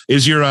story.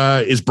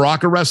 Is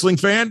Brock a wrestling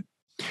fan?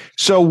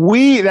 So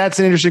that's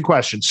an interesting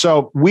question.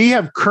 So we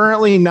have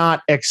currently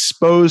not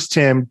exposed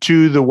him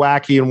to the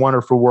wacky and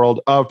wonderful world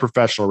of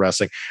professional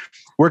wrestling.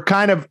 We're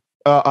kind of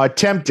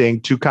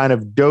attempting to kind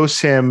of dose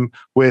him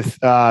with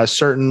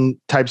certain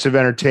types of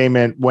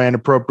entertainment when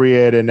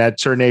appropriate and at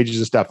certain ages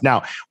and stuff.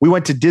 Now, we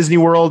went to Disney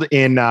World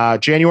in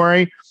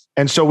January.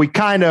 And so we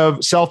kind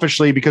of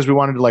selfishly, because we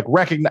wanted to like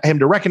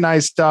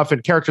recognize stuff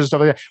and characters and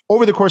stuff like that.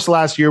 Over the course of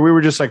last year, we were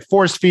just like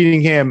force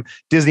feeding him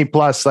Disney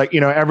Plus, like,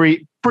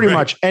 pretty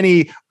much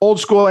any old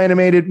school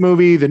animated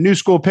movie, the new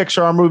school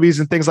Pixar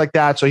movies and things like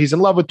that. So he's in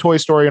love with Toy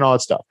Story and all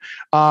that stuff.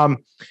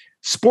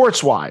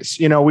 Sports wise,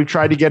 we've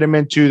tried to get him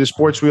into the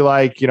sports we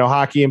like,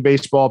 hockey and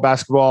baseball,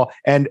 basketball.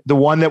 And the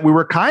one that we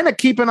were kind of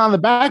keeping on the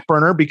back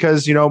burner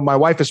because, my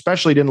wife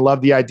especially didn't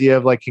love the idea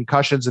of like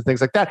concussions and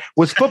things like that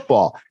was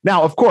football.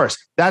 Now, of course,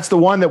 that's the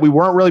one that we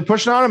weren't really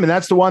pushing on him. And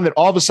that's the one that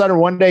all of a sudden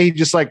one day he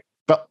just like,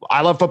 but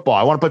I love football.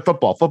 I want to play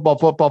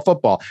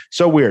football.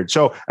 So weird.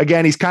 So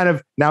again, he's got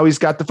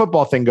the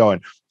football thing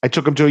going. I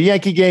took him to a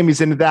Yankee game.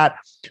 He's into that.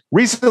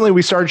 Recently,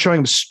 we started showing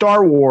him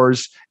Star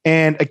Wars.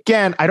 And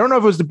again, I don't know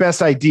if it was the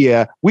best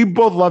idea. We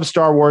both love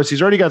Star Wars.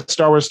 He's already got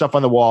Star Wars stuff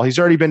on the wall. He's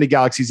already been to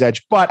Galaxy's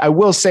Edge. But I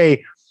will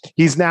say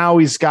he's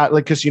got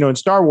like, because, in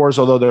Star Wars,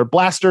 although they're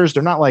blasters,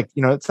 they're not like,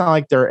 it's not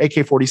like they're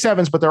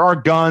AK-47s, but there are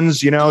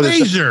guns,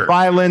 there's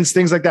violence,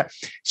 things like that.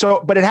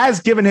 So, but it has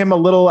given him a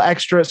little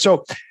extra.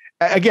 So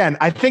again,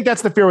 I think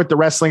that's the fear with the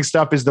wrestling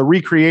stuff, is the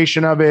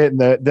recreation of it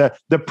and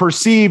the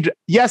perceived,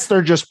 yes,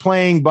 they're just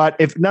playing, but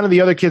if none of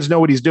the other kids know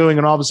what he's doing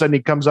and all of a sudden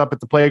he comes up at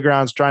the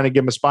playgrounds trying to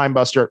give him a spine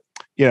buster,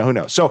 who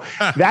knows? So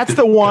that's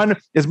the one,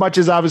 as much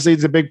as obviously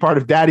it's a big part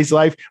of Daddy's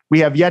life, we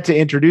have yet to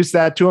introduce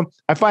that to him.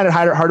 I find it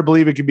hard to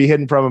believe it could be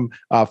hidden from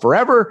him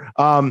forever.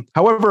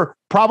 However,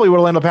 probably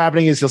what'll end up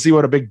happening is he'll see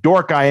what a big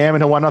dork I am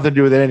and he'll want nothing to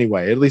do with it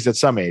anyway, at least at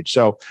some age.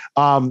 So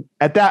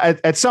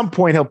at some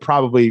point, he'll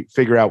probably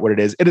figure out what it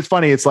is. And it's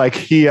funny. It's like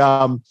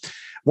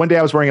one day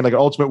I was wearing like an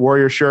Ultimate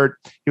Warrior shirt.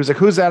 He was like,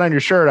 "Who's that on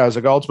your shirt?" I was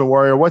like, "Ultimate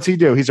Warrior." "What's he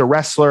do?" "He's a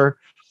wrestler."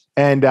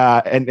 And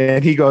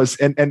he goes,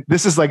 and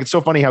this is like, it's so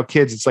funny how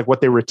kids, it's like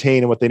what they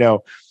retain and what they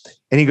know.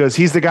 And he goes,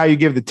 "He's the guy you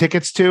give the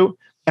tickets to."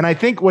 And I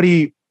think what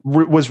he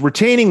was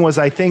retaining was,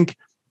 I think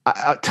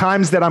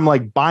times that I'm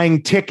like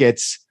buying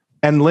tickets,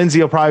 and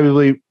Lindsay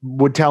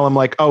would tell him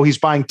like, "Oh, he's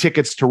buying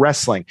tickets to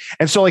wrestling."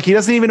 And so like, he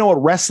doesn't even know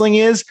what wrestling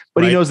is,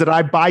 but he knows that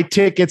I buy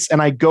tickets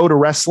and I go to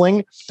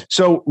wrestling.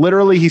 So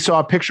literally he saw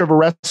a picture of a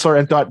wrestler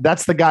and thought,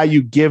 that's the guy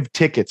you give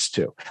tickets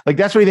to. Like,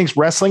 that's what he thinks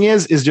wrestling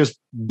is just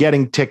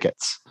getting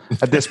tickets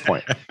at this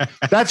point.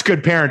 That's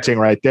good parenting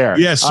right there.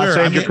 Yes, sir.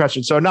 So your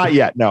question. So not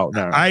yet. No.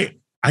 I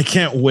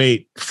can't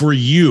wait for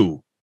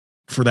you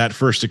for that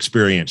first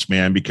experience,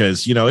 man,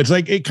 because, it's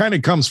like, it kind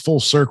of comes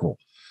full circle.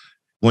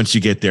 Once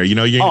you get there,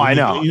 I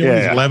know. He's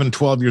 11,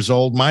 12 years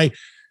old. My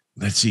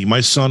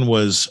son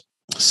was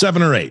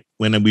 7 or 8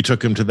 when we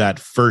took him to that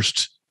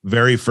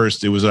very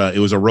first, it was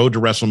a Road to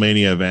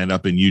WrestleMania event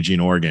up in Eugene,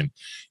 Oregon.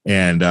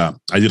 And I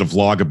did a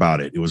vlog about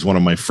it. It was one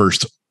of my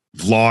first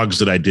vlogs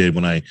that I did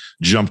when I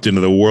jumped into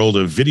the world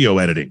of video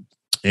editing.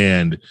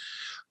 And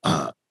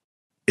at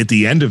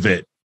the end of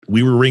it,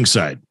 we were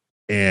ringside,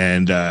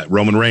 and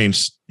Roman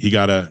Reigns, he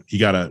got a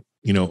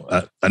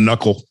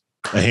knuckle,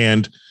 a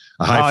hand,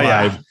 a high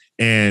five. Yeah.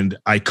 And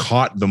I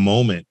caught the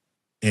moment,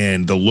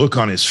 and the look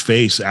on his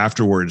face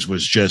afterwards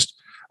was just,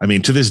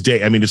 to this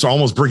day, it's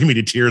almost bringing me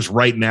to tears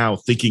right now,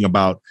 thinking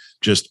about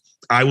just,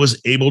 I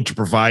was able to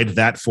provide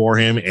that for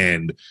him,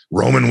 and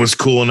Roman was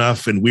cool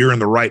enough, and we were in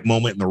the right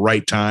moment in the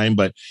right time,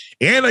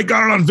 and I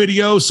got it on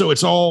video. So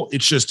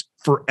it's just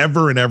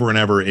forever and ever and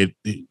ever.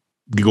 You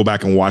go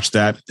back and watch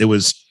that. It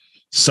was,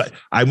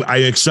 I'm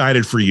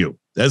excited for you.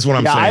 That's what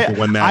I'm saying.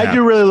 When that happens.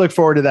 Do really look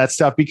forward to that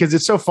stuff, because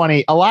it's so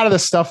funny. A lot of the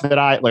stuff that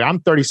I'm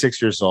 36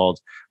 years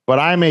old, but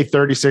I'm a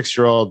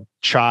 36-year-old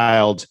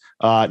child.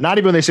 Not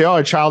even when they say, "Oh,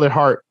 a child at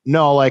heart."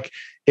 No, like,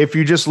 if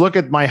you just look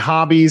at my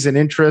hobbies and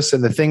interests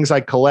and the things I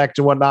collect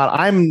and whatnot,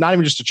 I'm not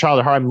even just a child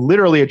at heart. I'm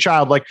literally a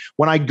child. Like,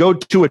 when I go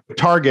to a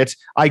Target,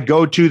 I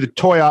go to the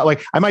toy aisle.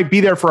 Like, I might be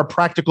there for a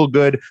practical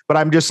good, but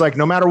I'm just like,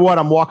 no matter what,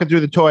 I'm walking through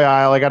the toy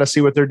aisle. I got to see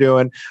what they're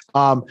doing.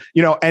 And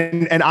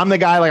I'm the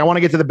guy, like, I want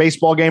to get to the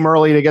baseball game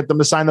early to get them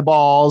to sign the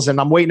balls. And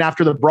I'm waiting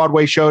after the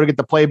Broadway show to get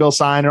the playbill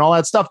signed and all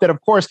that stuff that,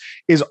 of course,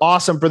 is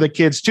awesome for the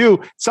kids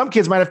too. Some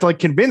kids might have to like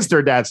convince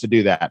their dads to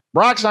do that.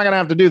 Brock's not going to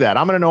have to do that.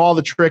 I'm going to know all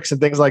the tricks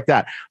and things like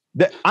that.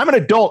 I'm an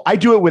adult. I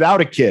do it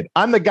without a kid.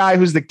 I'm the guy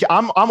who's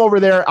I'm over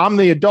there. I'm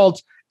the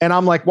adult. And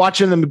I'm like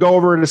watching them go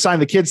over to sign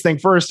the kids thing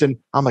first. And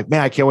I'm like,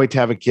 man, I can't wait to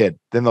have a kid.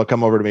 Then they'll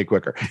come over to me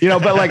quicker,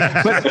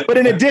 but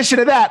in addition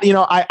to that,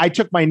 I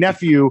took my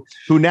nephew,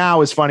 who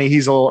now is funny.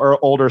 He's a little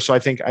older. So I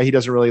think he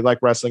doesn't really like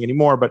wrestling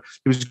anymore, but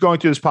he was going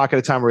through this pocket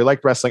of time where he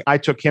liked wrestling. I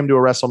took him to a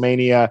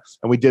WrestleMania,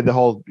 and we did the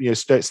whole,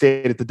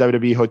 stayed at the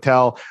WWE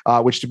hotel,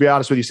 which, to be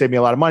honest with you, saved me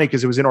a lot of money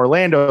because it was in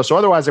Orlando. So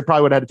otherwise I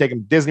probably would have had to take him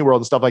to Disney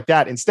World and stuff like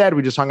that. Instead,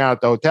 we just hung out at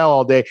the hotel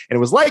all day, and it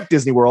was like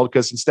Disney World,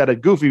 because instead of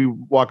Goofy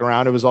walking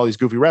around, it was all these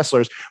Goofy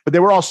wrestlers, but they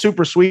were all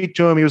super sweet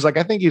to him. He was like,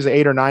 I think he was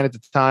 8 or 9 at the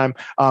time.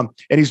 And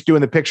he's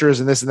doing the pictures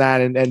and this and that,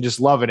 and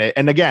just loving it.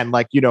 And again,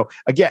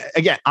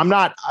 again,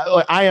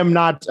 I am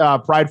not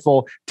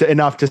prideful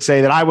enough to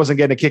say that I wasn't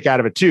getting a kick out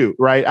of it too.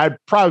 Right. I'd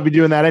probably be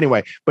doing that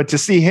anyway, but to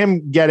see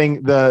him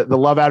getting the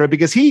love out of it,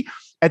 because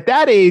at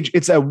that age,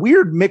 it's a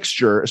weird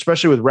mixture,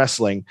 especially with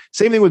wrestling.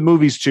 Same thing with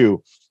movies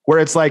too, where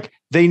it's like,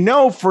 they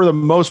know for the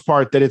most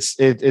part that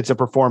it's a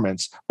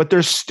performance, but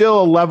there's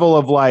still a level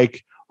of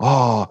like,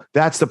 oh,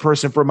 that's the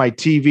person for my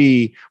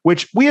TV,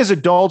 which we as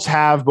adults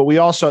have, but we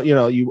also,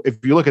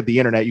 if you look at the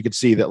internet, you can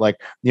see that, like,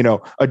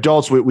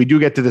 adults, we do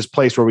get to this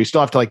place where we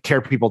still have to like tear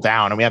people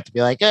down, and we have to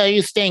be like, oh,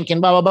 you stink and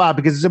blah, blah, blah,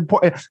 because it's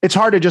important. It's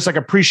hard to just like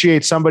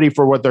appreciate somebody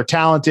for what their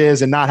talent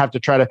is and not have to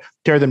try to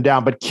tear them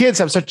down. But kids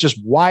have such just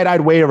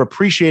wide-eyed way of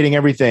appreciating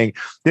everything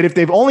that if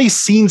they've only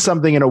seen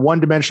something in a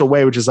one-dimensional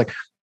way, which is like,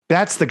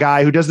 that's the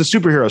guy who does the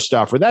superhero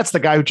stuff, or that's the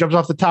guy who jumps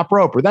off the top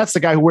rope, or that's the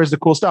guy who wears the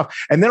cool stuff.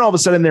 And then all of a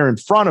sudden they're in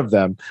front of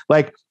them.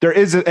 Like, there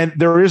is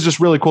this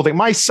really cool thing.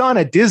 My son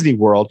at Disney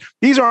World,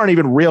 these aren't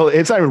even real.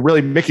 It's not even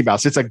really Mickey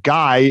Mouse. It's a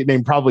guy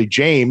named probably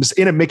James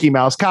in a Mickey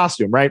Mouse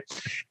costume. Right.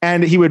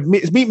 And he would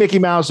meet Mickey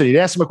Mouse, and he'd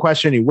ask him a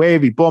question. He'd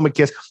wave, he'd blow him a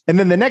kiss. And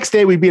then the next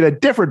day we'd be at a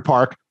different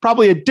park,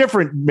 probably a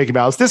different Mickey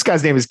Mouse. This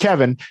guy's name is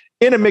Kevin.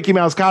 in a Mickey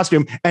Mouse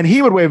costume, and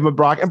he would wave him at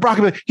Brock, and Brock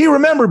would be like, he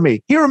remembered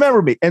me.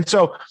 And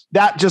so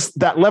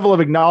that level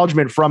of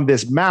acknowledgement from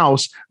this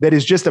mouse that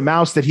is just a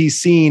mouse that he's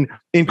seen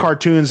in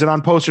cartoons and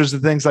on posters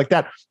and things like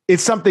that,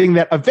 it's something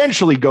that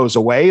eventually goes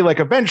away. Like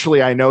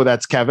eventually I know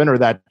that's Kevin or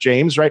that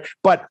James, right?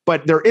 But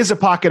there is a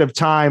pocket of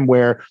time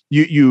where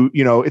you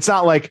know, it's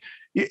not like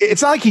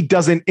he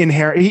doesn't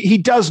inherit. He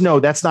does know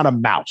that's not a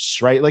mouse,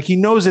 right? Like he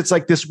knows it's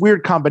like this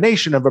weird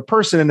combination of a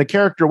person and a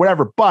character,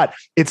 whatever, but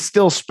it's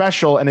still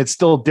special and it's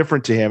still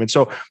different to him. And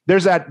so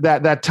there's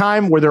that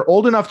time where they're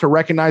old enough to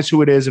recognize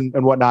who it is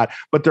and whatnot,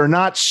 but they're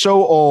not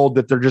so old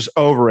that they're just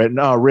over it.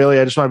 No, really,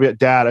 I just want to be a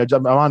dad.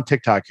 I'm on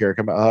TikTok here.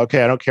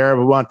 Okay, I don't care.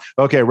 We won.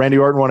 Okay, Randy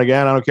Orton won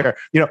again. I don't care.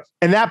 You know,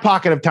 and that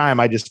pocket of time,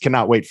 I just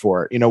cannot wait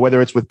for it. You know,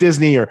 whether it's with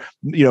Disney or,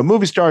 you know,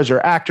 movie stars or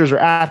actors or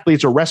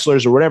athletes or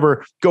wrestlers or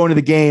whatever, going to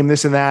the game,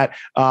 this and that.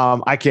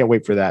 I can't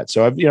wait for that.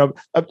 So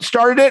I've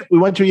started it. We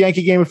went to a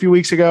Yankee game a few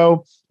weeks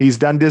ago. He's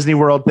done Disney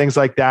World, things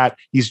like that.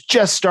 He's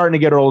just starting to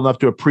get old enough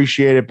to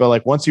appreciate it. But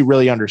like once he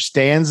really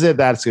understands it,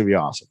 that's going to be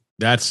awesome.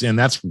 That's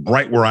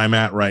right where I'm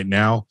at right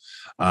now.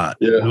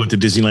 We went to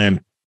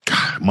Disneyland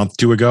a month or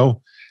two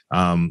ago.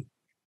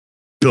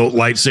 Built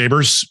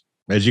lightsabers,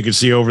 as you can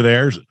see over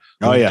there.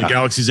 Oh yeah, the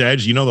Galaxy's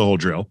Edge. You know the whole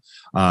drill.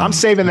 I'm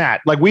saving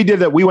that. Like we did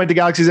that. We went to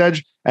Galaxy's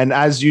Edge, and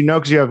as you know,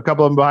 because you have a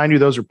couple of them behind you,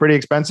 those are pretty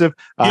expensive.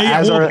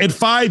 At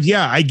 5,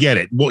 yeah, I get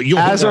it. Well,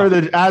 as are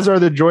the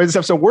droids and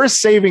stuff. So we're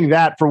saving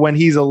that for when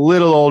he's a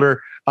little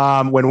older.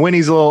 When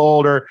Winnie's a little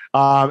older,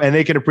 and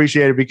they can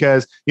appreciate it,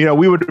 because you know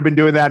we would have been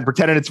doing that and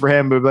pretending it's for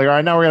him, but like, all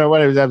right, now we're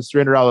gonna have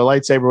 $300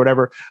 lightsaber,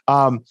 whatever.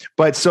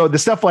 But so the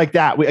stuff like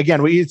that,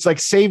 it's like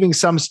saving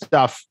some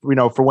stuff, you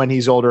know, for when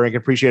he's older and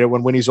can appreciate it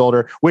when Winnie's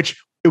older. Which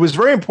it was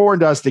very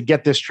important to us to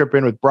get this trip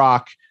in with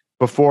Brock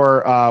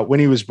before when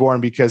he was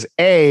born, because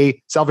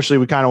selfishly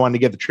we kind of wanted to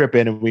get the trip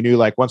in, and we knew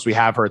like once we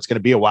have her, it's going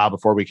to be a while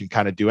before we can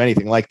kind of do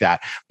anything like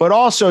that. But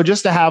also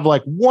just to have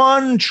like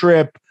one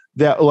trip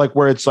that like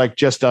where it's like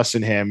just us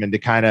and him, and to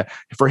kind of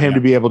for him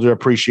to be able to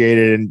appreciate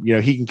it, and you know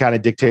he can kind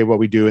of dictate what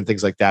we do and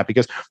things like that.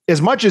 Because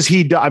as much as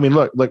he does, I mean,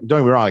 look, don't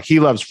get me wrong, like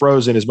he loves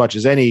Frozen as much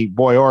as any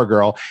boy or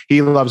girl.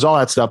 He loves all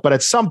that stuff, but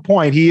at some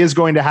point he is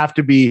going to have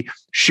to be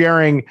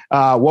sharing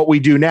what we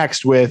do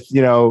next with,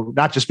 you know,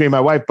 not just me and my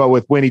wife, but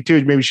with Winnie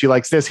too. Maybe she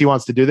likes this, he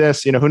wants to do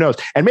this, you know, who knows?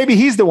 And maybe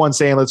he's the one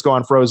saying, let's go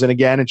on Frozen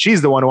again, and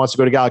she's the one who wants to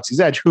go to Galaxy's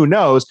Edge, who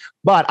knows?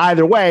 But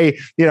either way,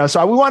 you know,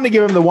 so we wanted to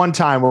give him the one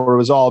time where it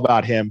was all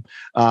about him.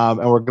 And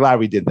we're glad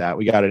we did that.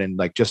 We got it in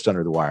like just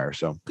under the wire.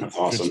 So that's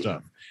awesome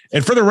stuff.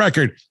 And for the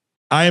record,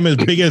 I am as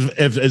big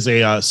as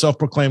a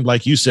self-proclaimed,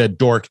 like you said,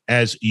 dork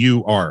as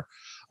you are,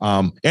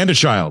 and a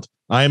child.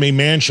 I am a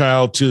man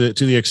child to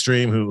the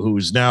extreme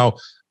who's now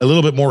a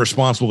little bit more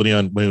responsible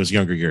than when he was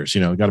younger years.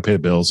 You know, got to pay the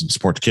bills and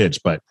support the kids,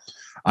 but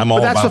I'm all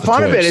about the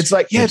fun of it. It's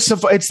like,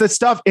 it's the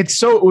stuff. It's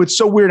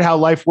so weird how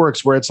life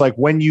works, where it's like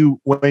when you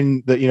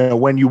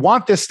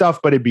want this stuff,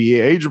 but it'd be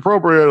age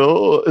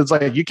appropriate. It's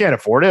like, you can't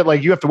afford it.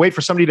 Like you have to wait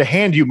for somebody to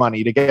hand you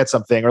money to get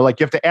something, or like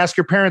you have to ask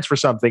your parents for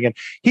something. And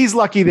he's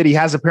lucky that he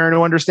has a parent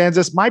who understands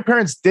this. My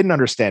parents didn't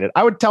understand it.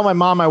 I would tell my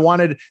mom I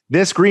wanted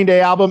this Green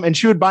Day album, and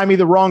she would buy me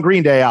the wrong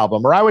Green Day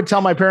album. Or I would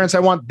tell my parents I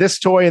want this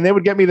toy, and they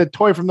would get me the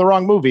toy from the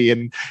wrong movie,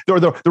 and or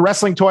the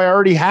wrestling toy I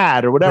already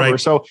had, or whatever. Right.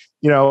 So,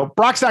 you know,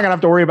 Brock's not gonna have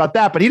to worry about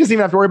that, but he doesn't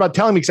even have to worry about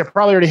telling me, because I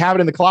probably already have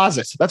it in the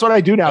closet. That's what I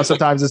do now.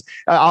 Sometimes is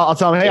I'll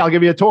tell him, hey, I'll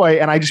give you a toy,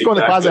 and I just go in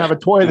the closet and have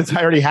a toy that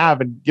I already have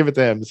and give it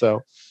to him.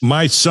 So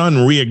my son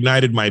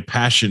reignited my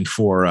passion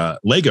for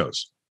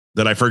Legos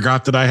that I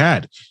forgot that I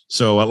had.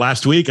 So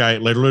last week I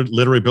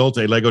literally built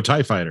a Lego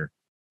TIE Fighter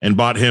and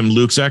bought him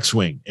Luke's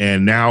X-Wing.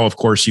 And now, of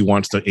course, he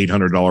wants the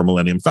 $800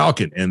 Millennium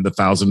Falcon and the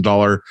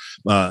 $1,000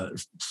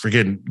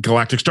 freaking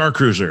Galactic Star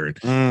Cruiser.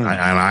 And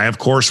I, of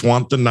course,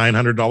 want the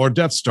 $900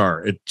 Death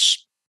Star.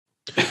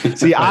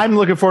 See, I'm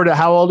looking forward to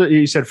how old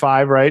you said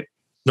 5, right?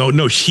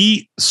 No,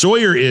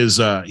 Sawyer is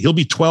he'll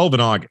be 12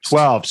 in August.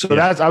 12. So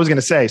that's, I was going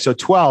to say, so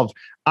 12.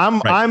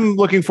 I'm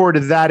looking forward to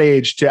that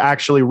age to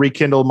actually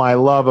rekindle my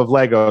love of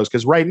Legos,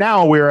 because right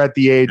now we're at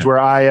the age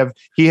where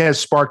he has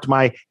sparked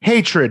my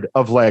hatred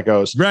of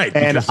Legos. Right.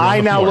 And I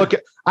now look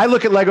at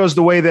Legos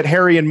the way that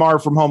Harry and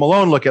Marv from Home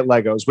Alone look at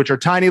Legos, which are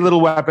tiny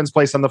little weapons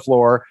placed on the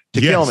floor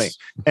to kill me.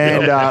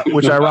 And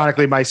which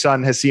ironically, my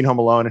son has seen Home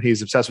Alone and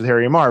he's obsessed with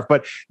Harry and Marv.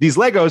 But these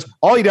Legos,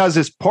 all he does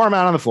is pour them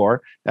out on the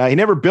floor. He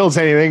never builds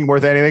anything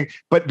worth anything,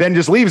 but then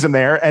just leaves them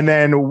there. And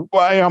then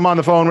I'm on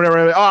the phone,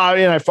 whatever.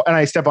 And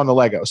I step on the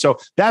Lego. So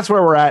that's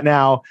where we're at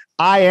now.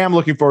 I am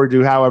looking forward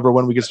to, however,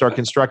 when we can start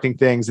constructing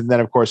things, and then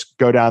of course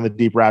go down the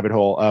deep rabbit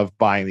hole of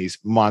buying these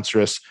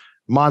monstrous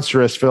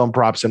film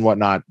props and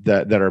whatnot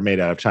that are made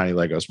out of tiny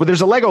Legos. But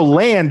there's a Lego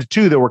Land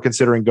too that we're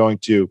considering going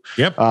to.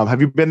 Yep. Have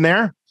you been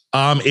there?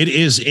 It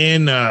is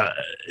in there's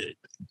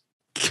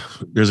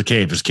a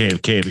cave. There's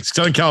cave. It's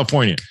Southern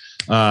California.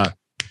 I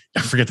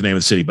forget the name of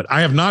the city, but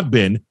I have not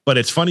been. But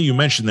it's funny you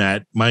mentioned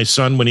that. My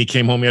son, when he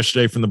came home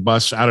yesterday from the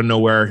bus, out of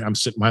nowhere, I'm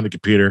sitting behind the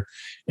computer,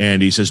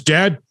 and he says,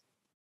 "Dad,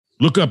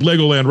 look up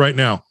Legoland right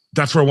now.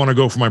 That's where I want to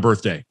go for my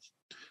birthday."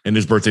 and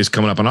his birthday's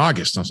coming up in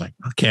August. I was like,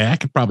 okay, I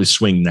could probably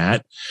swing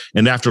that.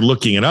 And after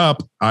looking it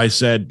up, I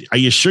said, are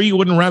you sure you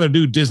wouldn't rather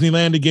do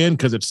Disneyland again?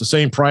 Because it's the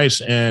same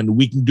price and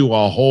we can do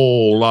a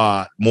whole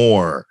lot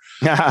more.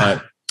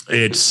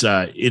 It's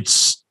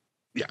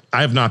yeah,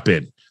 I have not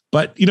been,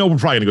 but we're probably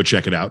gonna go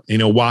check it out.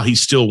 While he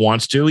still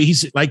wants to,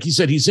 he's like he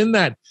said, he's in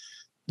that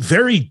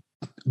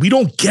we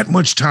don't get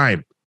much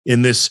time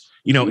in this.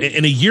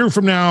 In a year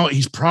from now,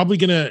 he's probably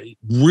gonna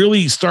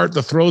really start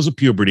the throes of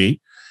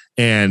puberty,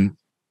 and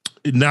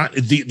not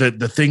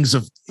the things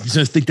of he's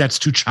gonna think that's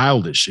too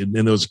childish and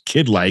those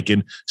kid-like,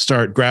 and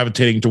start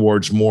gravitating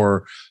towards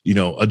more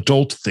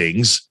adult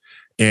things.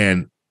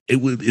 And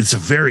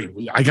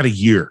I got a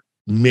year.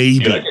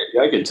 Maybe.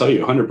 I can tell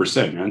you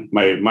 100%, man.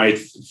 My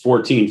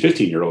 14,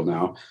 15-year-old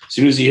now, as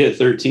soon as he hit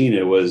 13,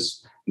 it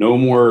was no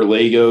more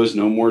Legos,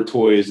 no more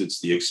toys. It's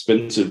the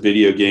expensive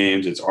video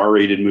games. It's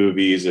R-rated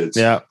movies. It's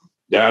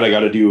Dad, I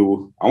want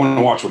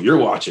to watch what you're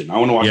watching. I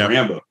want to watch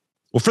Rambo.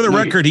 Well, for the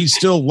record, he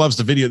still loves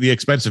the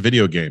expensive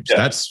video games.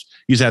 Yeah.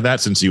 He's had that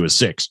since he was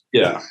 6.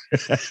 Yeah.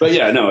 But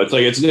yeah, no, it's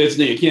like, it's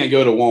you can't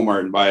go to Walmart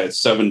and buy a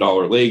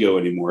 $7 Lego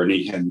anymore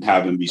and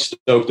have him be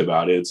stoked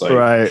about it. It's like,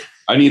 right.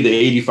 I need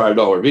the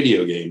 $85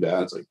 video game,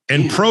 Dad. It's like,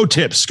 and pro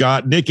tip,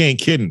 Scott, Nick ain't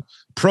kidding.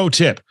 Pro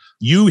tip.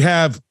 You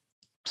have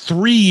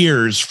 3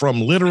 years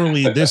from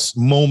literally this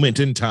moment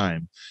in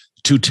time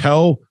to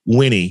tell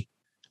Winnie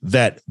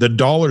that the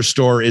dollar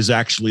store is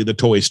actually the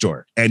toy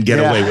store and get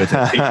away with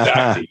it.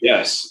 Exactly.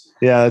 Yes.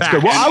 Yeah, that's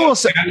good. Well, I will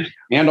say,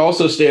 and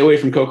also stay away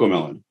from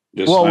Cocomelon.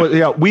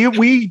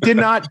 We did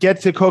not get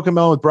to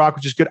Cocomelon with Brock,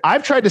 which is good.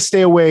 I've tried to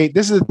stay away.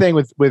 This is the thing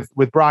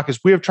with Brock is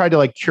we have tried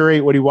to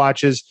curate what he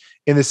watches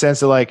in the sense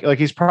that like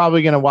he's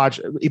probably going to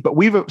watch, but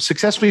we've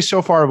successfully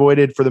so far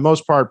avoided for the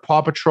most part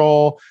Paw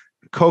Patrol,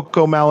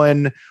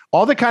 Cocomelon,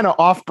 all the kind of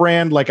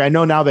off-brand. I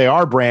know now they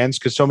are brands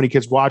because so many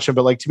kids watch them,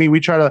 but to me, we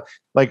try to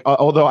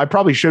although I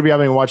probably should be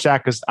having to watch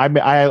that because I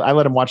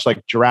let him watch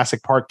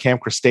Jurassic Park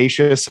Camp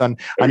Cretaceous on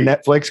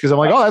Netflix because I'm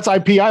like, oh, that's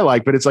IP I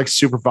like, but it's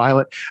super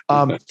violent.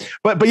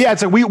 But yeah,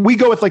 it's we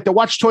go with the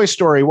watch Toy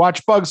Story,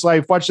 watch Bugs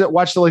Life, watch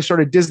the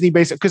sort of Disney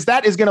based, because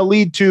that is going to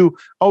lead to,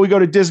 we go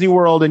to Disney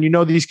World and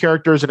these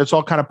characters and it's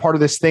all kind of part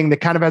of this thing that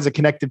kind of has a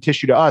connective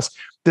tissue to us.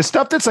 The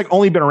stuff that's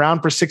only been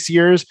around for 6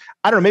 years,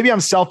 I don't know, maybe I'm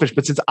selfish,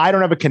 but since I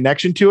don't have a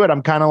connection to it,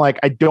 I'm kind of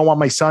I don't want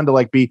my son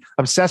to be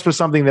obsessed with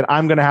something that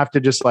I'm going to have to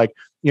just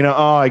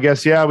I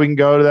guess, yeah, we can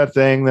go to that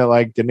thing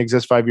that didn't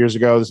exist 5 years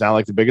ago. It's now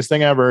the biggest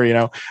thing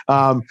ever,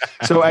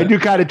 So I do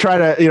kind of try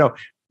to,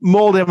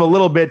 mold him a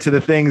little bit to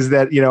the things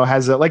that,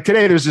 has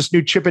today, there's this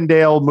new Chip and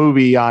Dale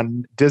movie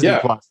on Disney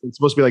Plus. It's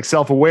supposed to be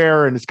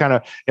self-aware and it's kind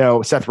of,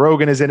 Seth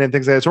Rogen is in it and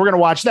things like that. So we're going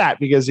to watch that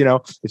because,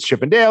 it's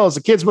Chip and Dale. It's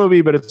a kid's movie,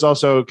 but it's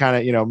also kind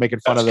of, making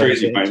fun of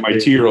crazy. My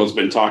 2-year-old's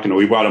been talking.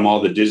 We bought him all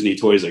the Disney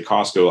toys at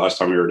Costco last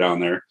time we were down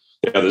there.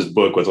 They had this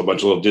book with a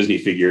bunch of little Disney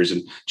figures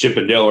and Chip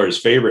and Dale are his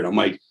favorite. I'm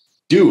like,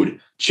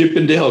 dude, Chip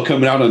and Dale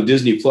coming out on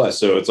Disney Plus.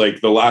 So it's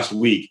the last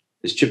week.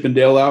 Is Chip and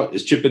Dale out?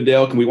 Is Chip and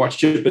Dale? Can we watch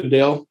Chip and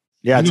Dale?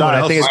 Yeah, it's on.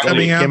 I think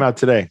it came out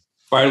today.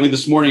 Finally,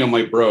 this morning, I'm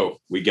like, bro,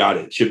 we got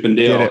it. Chip and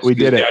Dale. We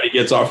did it. Daddy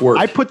gets off work.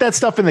 I put that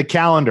stuff in the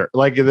calendar.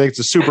 It's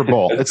a Super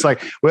Bowl. It's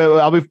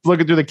I'll be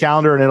looking through the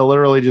calendar and it'll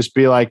literally just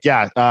be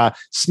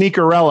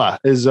Sneakerella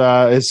is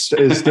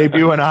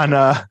debuting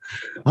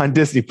on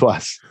Disney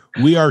Plus.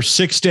 We are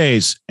 6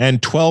 days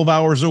and 12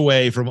 hours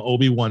away from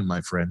Obi-Wan,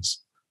 my friends.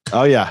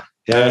 Oh yeah.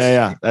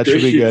 Yeah. That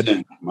should be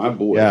good. My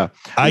boy. Yeah.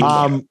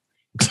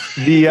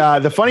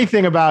 The funny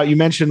thing about, you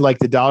mentioned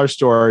the dollar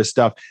store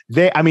stuff,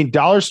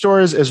 dollar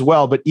stores as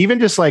well, but even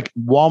just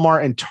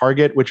Walmart and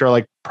Target, which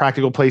are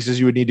practical places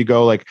you would need to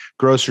go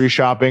grocery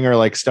shopping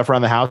or stuff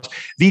around the house.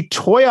 The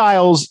toy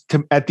aisles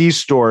at these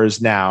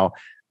stores now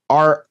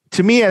are,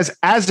 to me,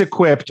 as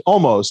equipped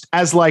almost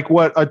as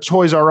what a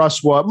Toys R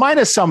Us was,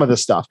 minus some of the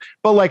stuff,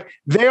 but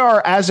they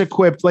are as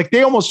equipped,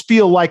 they almost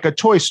feel like a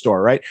toy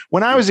store, right?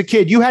 When I was a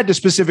kid, you had to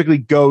specifically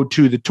go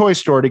to the toy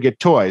store to get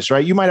toys,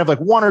 right? You might have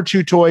 1 or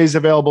 2 toys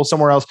available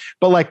somewhere else,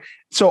 but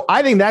so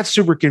I think that's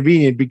super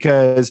convenient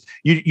because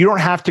you don't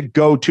have to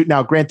go to,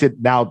 now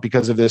granted, now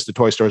because of this, the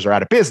toy stores are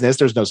out of business.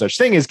 There's no such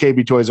thing as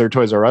KB Toys or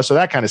Toys R Us. So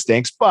that kind of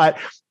stinks, but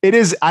it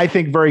is, I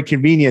think, very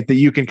convenient that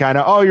you can kind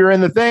of, you're in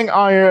the thing.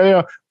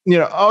 Okay,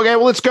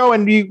 well, let's go.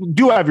 And you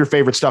do have your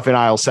favorite stuff in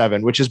aisle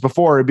 7, which is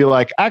before it'd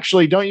be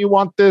actually, don't you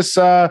want this? It's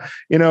a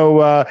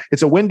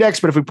Windex,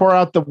 but if we pour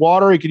out the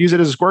water, you could use it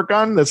as a squirt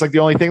gun. That's the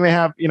only thing they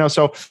have,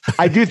 So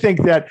I do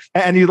think that,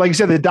 and like you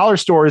said, the dollar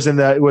stores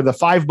with the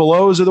Five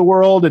Belows of the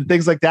world and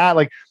things like that,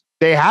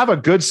 they have a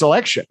good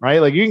selection,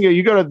 right?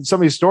 You go to some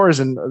of these stores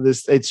and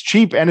it's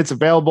cheap and it's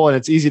available and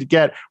it's easy to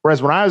get.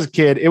 Whereas when I was a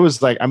kid, it was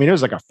it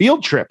was a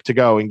field trip to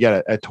go and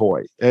get a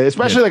toy,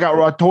 especially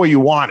a toy you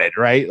wanted,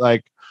 right?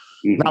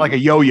 Not like a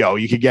yo-yo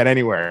you could get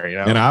anywhere,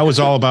 And I was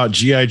all about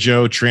G.I.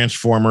 Joe,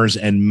 Transformers,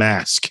 and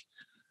Mask.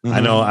 Mm-hmm. I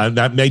know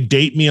that may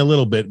date me a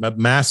little bit, but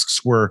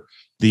masks were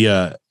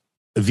the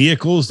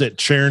vehicles that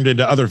turned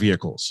into other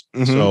vehicles.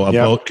 Mm-hmm. So a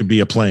boat could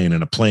be a plane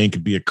and a plane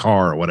could be a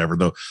car or whatever.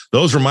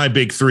 Those were my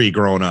big 3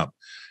 growing up.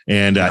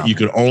 And you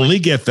could only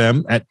get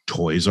them at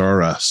Toys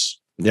R Us.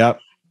 Yep.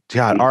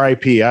 God,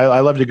 RIP. I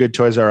loved a good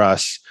Toys R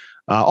Us.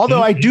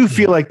 Although I do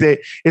feel like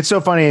it's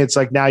so funny. It's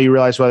like now you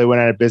realize why they went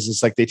out of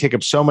business. Like they take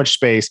up so much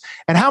space.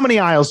 And how many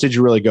aisles did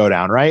you really go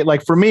down? Right.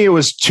 Like for me, it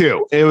was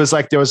 2. It was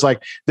like, there was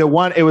like the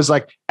one, it was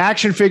like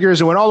action figures.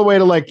 It went all the way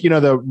to like, you know,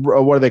 the,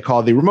 what do they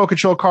call the remote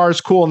control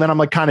cars? Cool. And then I'm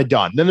like kind of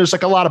done. Then there's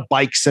like a lot of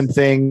bikes and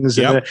things.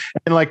 Yep.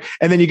 And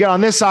then you get on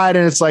this side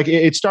and it's like,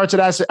 it starts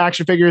at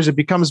action figures. It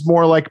becomes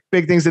more like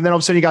big things. And then all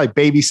of a sudden you got like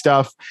baby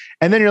stuff.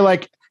 And then you're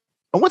like,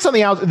 and what's on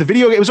the outside? The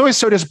video game. It was always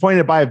so disappointing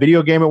to buy a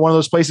video game at one of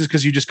those places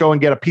because you just go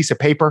and get a piece of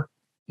paper,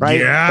 right?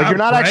 Yeah, like you're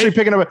not actually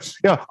picking up.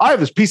 I have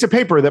this piece of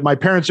paper that my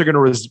parents are going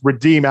to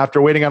redeem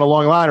after waiting on a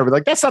long line. Or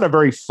like that's not a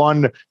very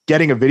fun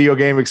getting a video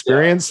game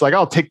experience. Yeah. Like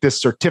I'll take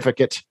this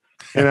certificate,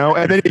 and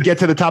then you get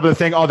to the top of the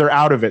thing. Oh, they're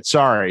out of it.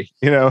 Sorry,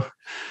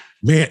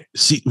 Man,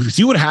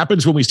 see what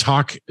happens when we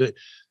talk.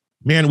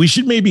 Man, we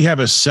should maybe have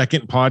a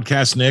second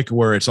podcast, Nick,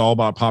 where it's all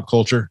about pop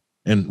culture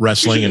and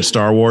wrestling and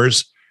Star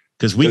Wars.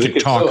 Because we can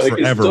talk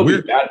forever.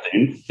 We're bad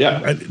thing. Yeah,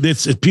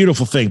 it's a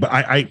beautiful thing. But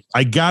I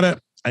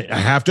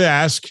have to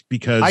ask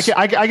because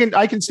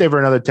I can stay for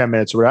another 10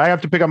 minutes. I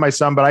have to pick up my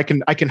son, but I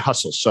can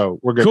hustle. So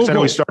we're good. Cool.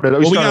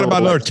 We got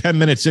about another 10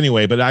 minutes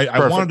anyway. But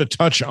I wanted to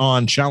touch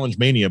on Challenge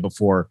Mania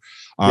before.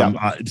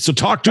 So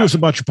talk to us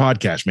about your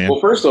podcast, man.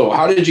 Well, first of all,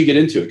 how did you get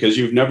into it? Because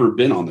you've never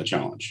been on the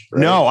challenge. Right?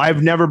 No,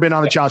 I've never been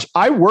on the challenge.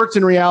 I worked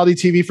in reality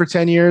TV for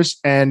 10 years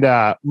and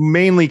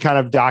mainly kind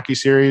of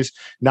docuseries,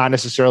 not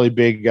necessarily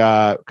big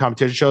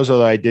competition shows,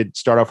 although I did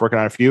start off working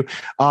on a few.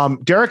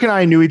 Derek and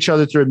I knew each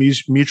other through a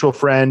mutual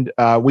friend.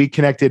 We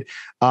connected.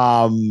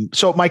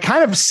 So my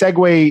kind of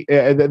segue,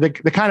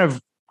 the kind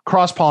of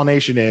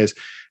cross-pollination is,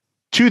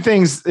 2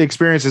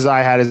 experiences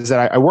I had is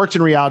that I worked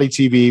in reality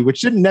TV,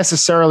 which didn't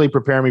necessarily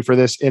prepare me for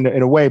this in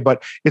a way,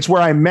 but it's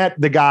where I met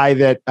the guy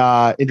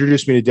that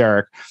introduced me to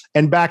Derek.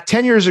 And back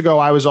 10 years ago,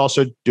 I was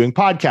also doing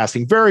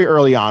podcasting very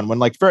early on when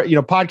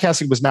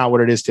podcasting was not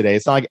what it is today.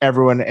 It's not like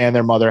everyone and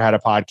their mother had a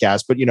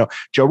podcast, but,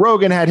 Joe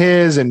Rogan had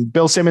his and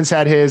Bill Simmons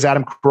had his,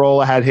 Adam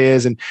Carolla had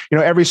his. And,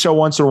 every so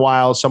once in a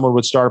while, someone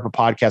would start up a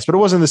podcast, but it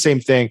wasn't the same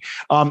thing.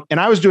 And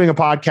I was doing a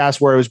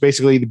podcast where it was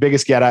basically the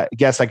biggest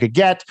guest I could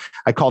get.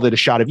 I called it A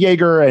Shot of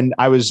Yager. And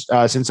I was,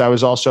 since I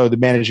was also the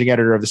managing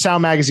editor of the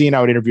Sound magazine,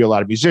 I would interview a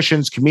lot of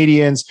musicians,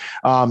 comedians,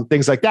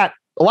 things like that.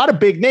 A lot of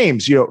big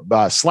names,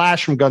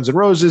 Slash from Guns N'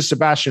 Roses,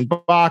 Sebastian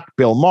Bach,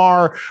 Bill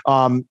Maher,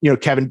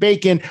 Kevin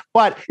Bacon,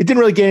 but it didn't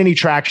really get any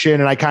traction.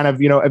 And I kind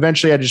of,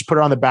 eventually I just put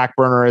it on the back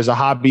burner as a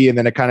hobby. And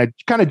then it kind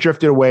of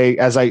drifted away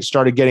as I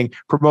started getting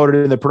promoted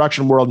in the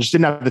production world, and just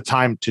didn't have the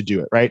time to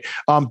do it. Right.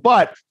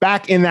 But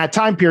back in that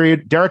time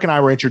period, Derek and I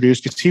were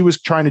introduced because he was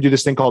trying to do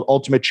this thing called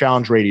Ultimate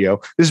Challenge Radio.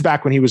 This is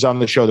back when he was on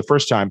the show the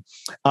first time.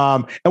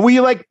 And we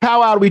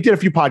powwowed. We did a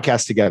few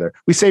podcasts together.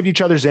 We saved each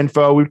other's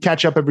info. We'd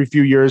catch up every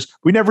few years.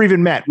 We never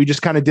even met. We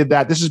just kind of did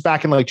that. This is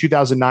back in like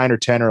 2009 or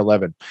 10 or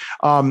 11.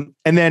 And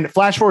then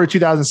flash forward to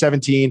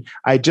 2017,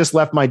 I just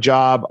left my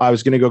job. I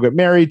was going to go get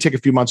married, take a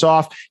few months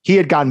off. He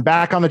had gotten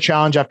back on the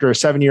challenge after a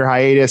 7-year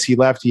hiatus. He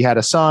left. He had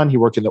a son. He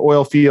worked in the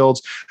oil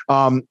fields.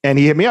 And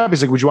he hit me up.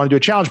 He's like, would you want to do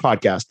a challenge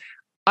podcast?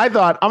 I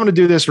thought I'm going to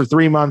do this for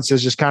 3 months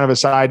as just kind of a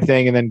side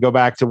thing and then go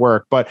back to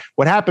work. But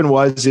what happened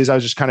is I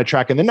was just kind of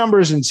tracking the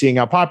numbers and seeing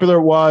how popular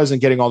it was and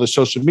getting all the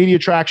social media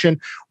traction,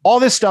 all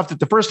this stuff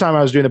that the first time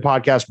I was doing the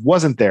podcast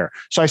wasn't there.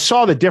 So I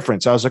saw the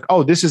difference. I was like,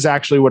 oh, this is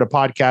actually what a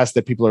podcast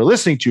that people are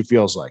listening to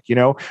feels like.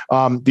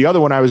 The other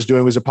one I was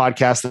doing was a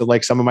podcast that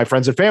like some of my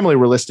friends and family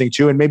were listening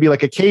to, and maybe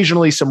like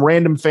occasionally some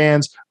random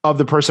fans of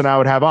the person I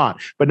would have on,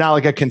 but not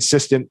like a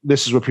consistent,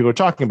 this is what people are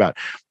talking about.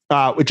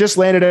 It just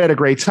landed at a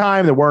great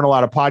time. There weren't a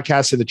lot of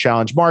podcasts in the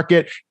challenge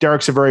market.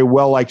 Derek's a very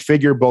well-liked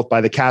figure, both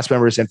by the cast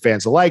members and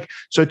fans alike.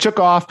 So it took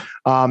off.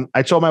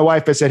 I told my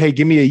wife, I said, hey,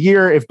 give me a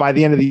year. If by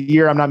the end of the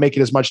year, I'm not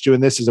making as much doing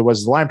this as I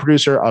was as a line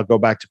producer, I'll go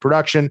back to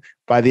production.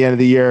 By the end of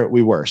the year,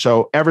 we were.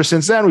 So ever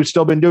since then, we've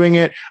still been doing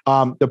it.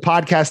 The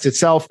podcast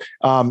itself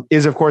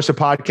is, of course, a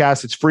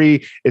podcast. It's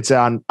free. It's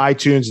on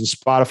iTunes and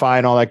Spotify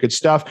and all that good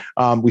stuff.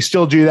 We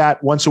still do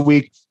that once a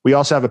week. We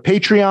also have a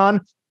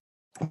Patreon,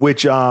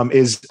 which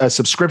is a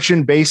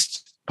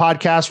subscription-based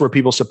podcast where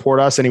people support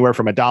us anywhere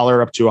from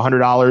 $1 up to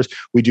 $100.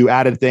 We do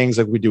added things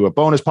like we do a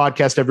bonus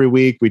podcast every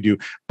week. We do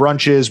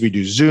brunches, we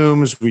do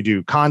Zooms, we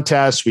do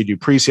contests, we do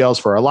pre-sales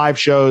for our live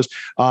shows.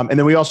 And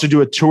then we also do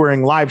a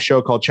touring live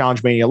show called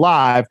Challenge Mania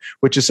Live,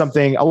 which is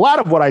something, a lot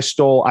of what I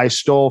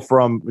stole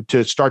from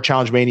to start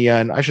Challenge Mania,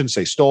 and I shouldn't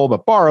say stole,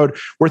 but borrowed,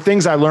 were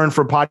things I learned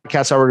from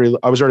podcasts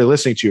I was already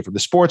listening to, from the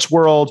sports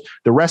world,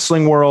 the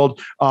wrestling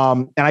world.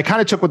 And I kind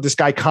of took what this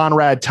guy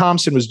Conrad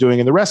Thompson was doing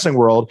in the wrestling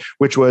world,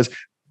 which was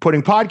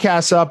putting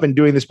podcasts up and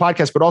doing this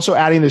podcast, but also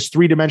adding this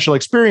 3-dimensional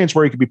experience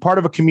where you can be part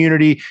of a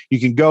community. You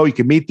can go, you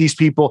can meet these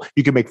people,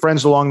 you can make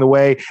friends along the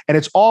way. And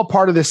it's all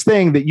part of this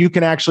thing that you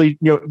can actually,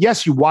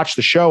 yes, you watch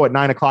the show at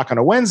 9:00 on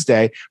a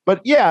Wednesday,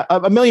 but yeah,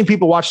 a million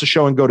people watch the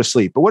show and go to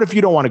sleep. But what if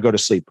you don't want to go to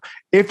sleep?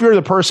 If you're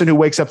the person who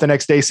wakes up the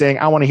next day saying,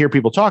 I want to hear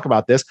people talk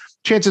about this,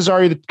 chances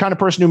are you're the kind of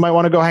person who might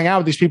want to go hang out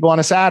with these people on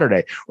a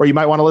Saturday, or you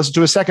might want to listen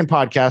to a second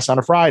podcast on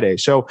a Friday.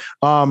 So,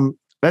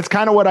 that's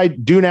kind of what I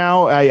do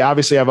now. I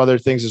obviously have other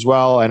things as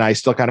well, and I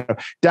still kind of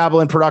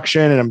dabble in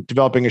production, and I'm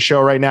developing a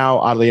show right now,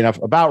 oddly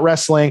enough, about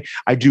wrestling.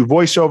 I do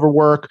voiceover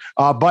work,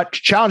 but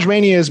Challenge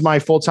Mania is my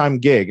full-time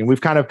gig, and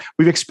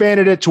we've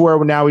expanded it to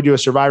where now we do a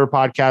Survivor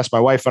podcast. My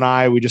wife and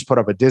I, we just put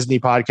up a Disney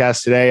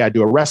podcast today. I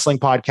do a wrestling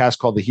podcast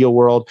called The Heel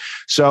World.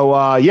 So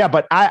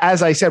but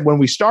as I said, when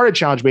we started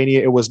Challenge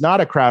Mania, it was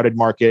not a crowded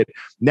market.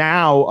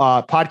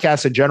 Now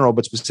podcasts in general,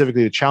 but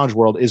specifically the Challenge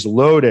world, is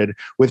loaded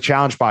with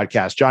Challenge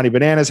podcasts. Johnny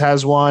Bananas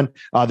has one.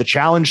 The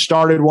Challenge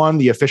started one,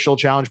 the official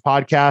Challenge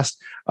podcast,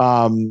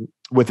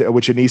 with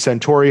which Anissa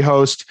and Tori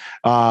host.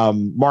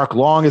 Mark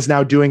Long is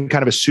now doing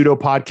kind of a pseudo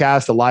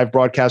podcast, a live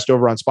broadcast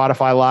over on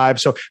Spotify Live.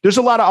 So there's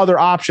a lot of other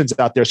options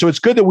out there. So it's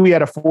good that we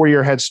had a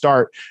 4-year head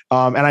start.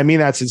 And I mean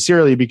that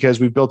sincerely, because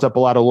we've built up a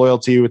lot of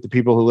loyalty with the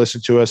people who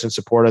listen to us and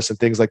support us and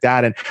things like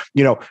that. And,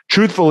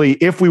 truthfully,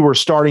 if we were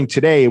starting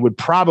today, it would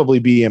probably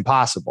be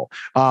impossible.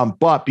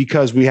 But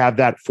because we have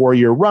that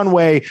 4-year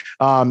runway,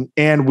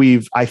 and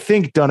we've, I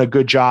think, done a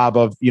good job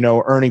of,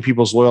 earning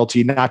people's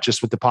loyalty, not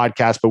just with the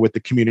podcast, but with the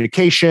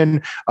communication,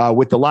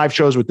 with the live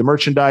shows, with the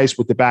merchandise,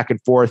 with the back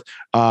and forth.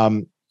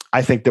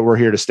 I think that we're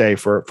here to stay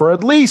for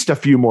at least a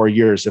few more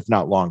years, if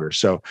not longer.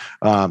 So,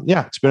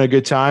 it's been a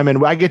good time,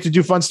 and I get to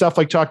do fun stuff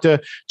like talk to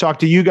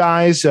you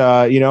guys.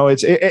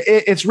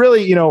 It's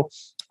really,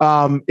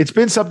 it's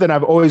been something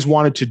I've always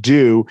wanted to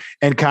do,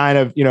 and kind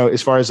of,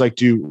 as far as like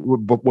do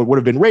what would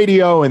have been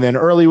radio, and then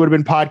early would have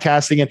been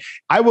podcasting. And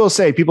I will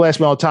say, people ask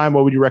me all the time,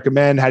 what would you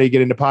recommend? How do you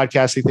get into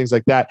podcasting? Things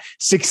like that.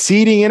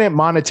 Succeeding in it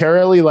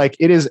monetarily, like,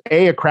 it is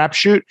a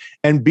crapshoot,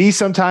 and B,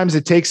 sometimes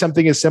it takes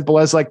something as simple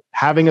as like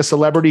having a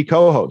celebrity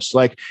co-host.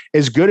 Like,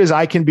 as good as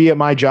I can be at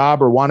my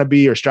job, or want to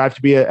be, or strive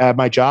to be at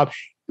my job,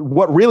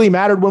 what really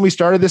mattered when we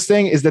started this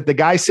thing is that the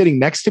guy sitting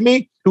next to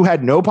me, who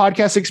had no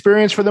podcast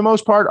experience for the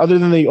most part, other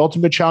than the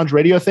Ultimate Challenge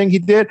radio thing he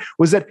did,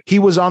 was that he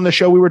was on the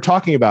show we were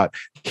talking about.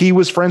 He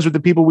was friends with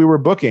the people we were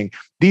booking.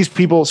 These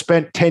people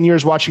spent 10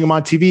 years watching him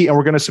on TV, and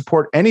we're going to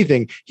support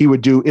anything he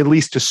would do, at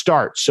least to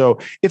start. So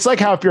it's like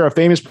how if you're a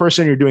famous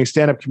person, you're doing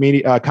stand-up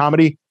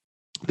comedy,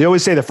 they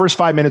always say the first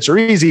 5 minutes are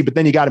easy, but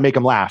then you got to make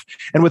them laugh.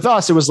 And with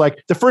us, it was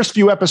like the first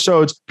few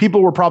episodes,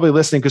 people were probably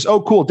listening because,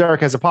 oh, cool,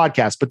 Derek has a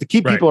podcast. But to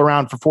keep people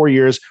around for 4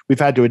 years, we've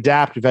had to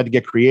adapt. We've had to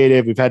get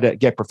creative. We've had to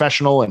get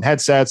professional and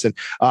headsets. And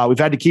we've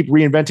had to keep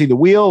reinventing the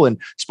wheel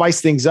and spice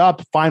things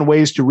up, find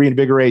ways to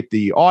reinvigorate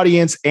the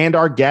audience and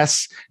our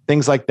guests,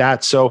 things like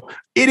that. So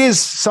it is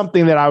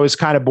something that I was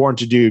kind of born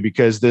to do,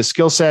 because the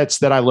skill sets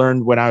that I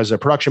learned when I was a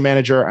production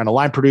manager and a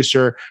line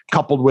producer,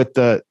 coupled with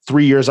the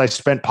 3 years I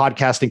spent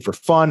podcasting for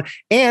fun,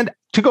 and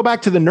to go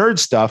back to the nerd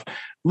stuff,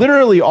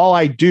 literally all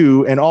I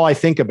do and all I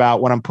think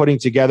about when I'm putting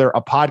together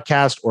a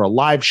podcast or a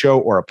live show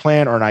or a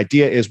plan or an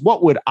idea is,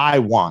 what would I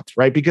want,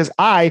 right? Because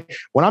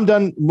when I'm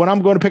going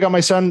to pick up my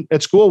son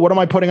at school, what am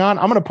I putting on?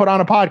 I'm going to put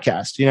on a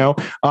podcast,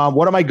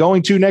 what am I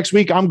going to next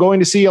week? I'm going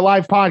to see a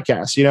live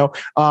podcast,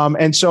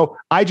 and so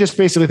I just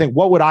basically think,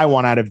 what would I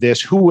want out of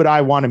this? Who would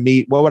I want to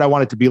meet? What would I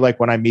want it to be like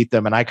when I meet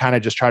them? And I kind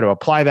of just try to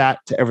apply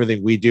that to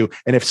everything we do.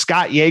 And if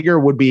Scott Yager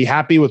would be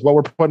happy with what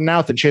we're putting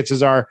out, then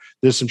chances are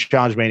there's some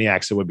Challenge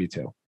Maniacs that would be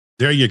too.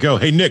 There you go.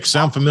 Hey, Nick,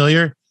 sound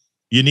familiar?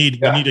 You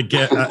need a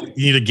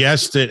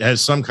guest that has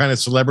some kind of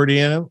celebrity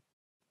in him.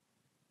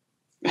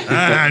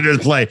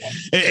 Just play.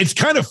 It's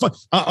kind of fun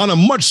on a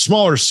much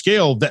smaller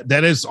scale.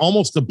 That is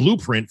almost the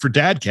blueprint for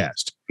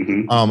Dadcast.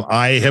 Mm-hmm.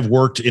 I have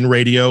worked in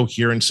radio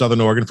here in Southern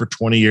Oregon for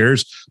 20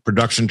 years.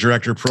 Production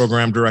director,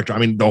 program director. I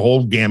mean, the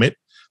whole gamut.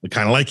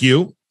 Kind of like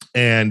you,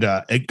 and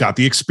it got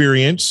the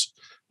experience.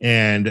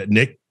 And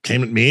Nick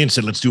came at me and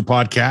said, let's do a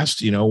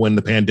podcast. When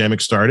the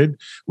pandemic started,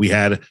 we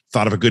had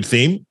thought of a good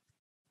theme.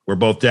 We're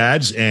both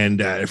dads,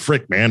 and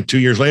frick, man, 2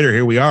 years later,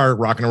 here we are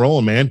rocking and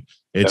rolling, man.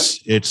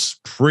 It's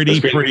pretty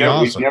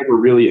awesome. We never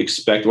really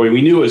expected,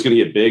 we knew it was going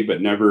to get big,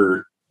 but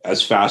never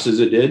as fast as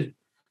it did.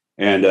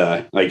 And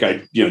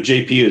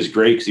JP is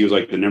great, because he was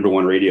like the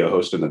 #1 radio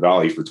host in the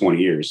Valley for 20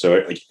 years.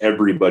 So like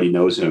everybody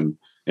knows him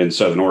in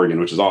Southern Oregon,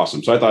 which is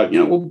awesome. So I thought,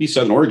 we'll be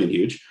Southern Oregon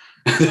huge.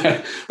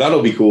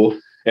 That'll be cool.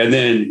 And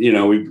then,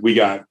 we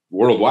got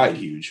worldwide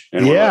huge.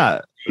 And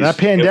that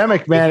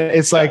pandemic, man,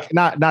 it's like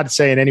not to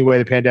say in any way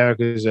the pandemic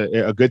is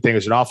a good thing,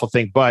 it's an awful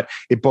thing, but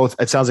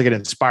it sounds like it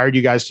inspired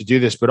you guys to do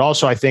this, but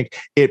also I think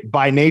it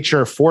by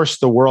nature forced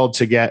the world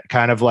to get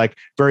kind of like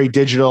very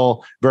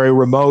digital, very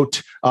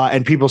remote.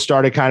 And people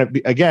started kind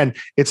of, again,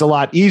 it's a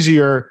lot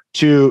easier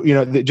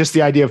to, just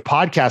the idea of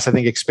podcasts, I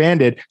think,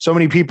 expanded. So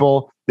many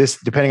people, this,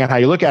 depending on how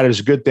you look at it, is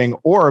a good thing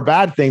or a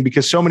bad thing,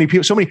 because so many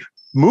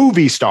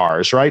movie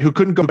stars, right, who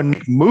couldn't go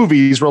to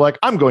movies, were like,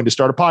 I'm going to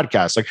start a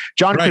podcast. Like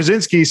John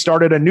Krasinski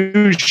started a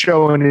news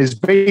show in his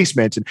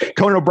basement, and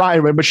Conan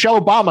O'Brien, when Michelle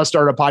Obama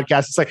started a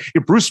podcast, it's like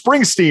if Bruce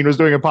Springsteen was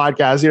doing a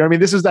podcast.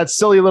 This is that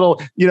silly little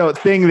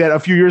thing that a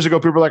few years ago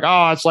people were like,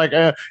 oh, it's like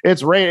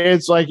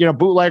it's like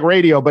bootleg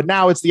radio. But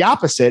now it's the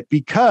opposite,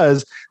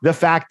 because the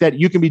fact that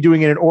you can be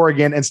doing it in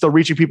Oregon and still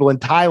reaching people in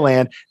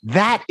Thailand,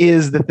 that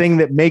is the thing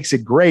that makes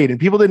it great. And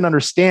people didn't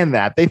understand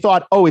that. They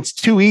thought, oh, it's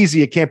too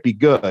easy, it can't be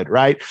good,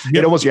 right?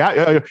 you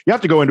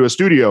have to go into a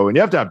studio and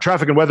you have to have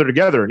traffic and weather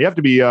together and you have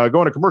to be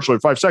going to commercial in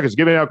 5 seconds,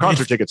 giving out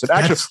concert tickets. And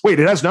actually, wait,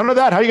 it has none of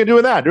that. How are you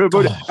going to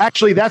do that?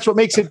 Actually, that's what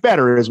makes it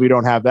better is we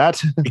don't have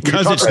that.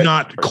 Because it's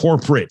not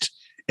corporate.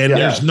 And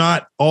there's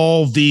not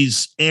all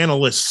these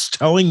analysts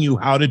telling you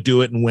how to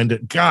do it and when to.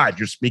 God,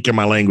 you're speaking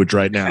my language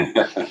right now.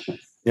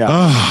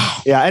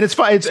 Yeah, and it's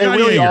fun. It's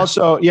really Yager.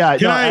 Also,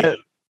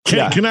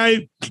 Can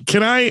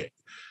I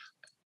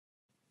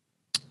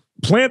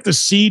plant the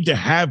seed to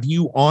have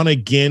you on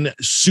again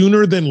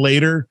sooner than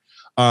later?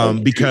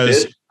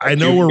 Because I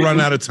know we're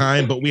running out of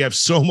time, but we have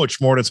so much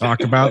more to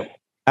talk about.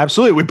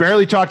 Absolutely. We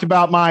barely talked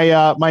about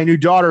my new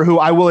daughter, who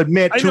I will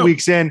admit 2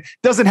 weeks in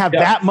doesn't have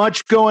that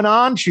much going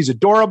on. She's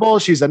adorable.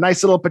 She's a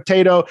nice little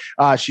potato.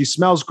 She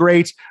smells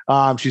great.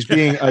 She's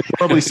being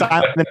adorably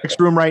silent in the next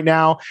room right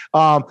now.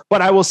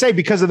 But I will say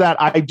because of that,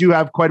 I do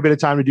have quite a bit of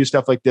time to do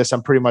stuff like this.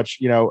 I'm pretty much,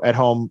 at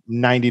home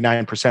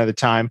 99% of the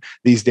time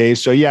these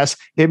days. So yes,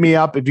 hit me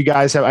up if you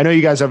guys have. I know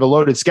you guys have a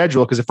loaded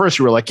schedule because at first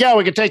you were like, yeah,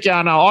 we can take you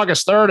on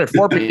August 3rd at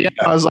 4 p.m.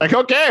 I was like,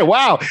 okay,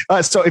 wow.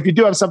 So if you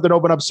do have something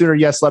open up sooner,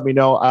 yes, let me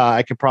know.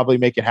 I can probably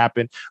make it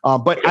happen.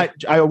 But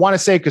I want to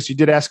say, because you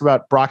did ask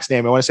about Brock's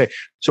name, I want to say,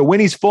 so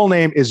Winnie's full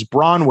name is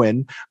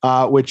Bronwyn,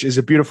 which is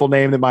a beautiful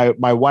name that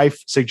my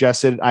wife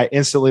suggested. I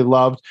instantly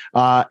loved.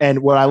 And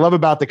what I love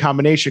about the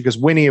combination, because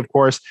Winnie, of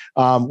course,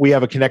 we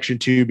have a connection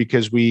to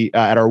because we,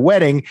 at our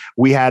wedding,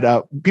 we had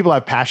people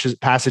have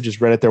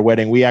passages read at their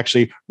wedding. We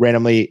actually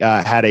randomly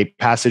had a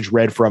passage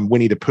read from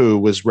Winnie the Pooh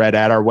was read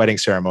at our wedding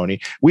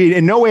ceremony. We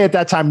in no way at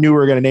that time knew we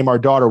were going to name our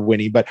daughter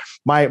Winnie, but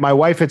my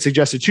wife had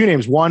suggested two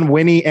names, one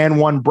Winnie and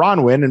one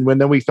Bronwyn. And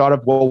then we thought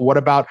of, well, what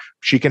about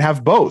she can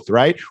have both,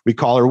 right? We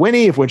call her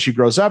Winnie. If when she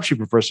grows up, she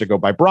prefers to go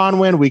by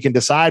Bronwyn, we can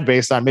decide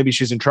based on maybe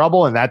she's in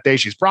trouble and that day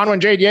she's Bronwyn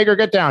Jade Yager,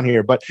 get down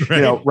here. But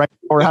right now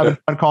we're having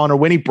fun calling her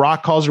Winnie.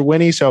 Brock calls her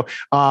Winnie. So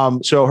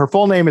her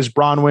full name is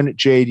Bronwyn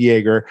Jade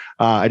Yager.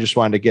 I just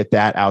wanted to get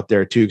that out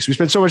there too, because we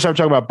spent so much time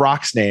talking about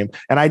Brock's name.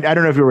 And I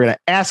don't know if you were going to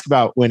ask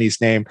about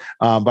Winnie's name,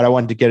 but I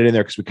wanted to get it in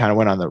there because we kind of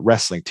went on the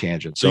wrestling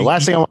tangent. So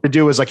last thing I wanted to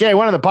do was like, I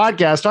went on the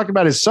podcast, talked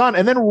about his son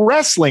and then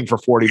wrestling for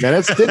 40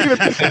 minutes. Didn't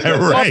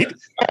even right.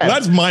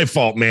 That's my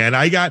fault, man.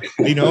 I got,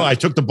 I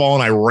took the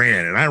ball and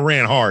I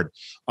ran hard.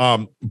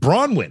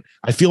 Bronwyn,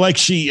 I feel like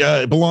she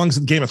belongs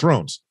in Game of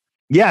Thrones.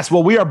 Yes,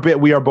 well, we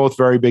are both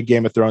very big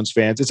Game of Thrones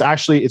fans.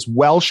 It's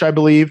Welsh, I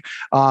believe,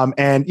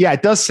 and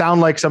it does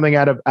sound like something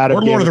out of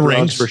or Lord of the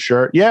Rings for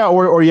sure. Yeah,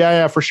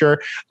 or for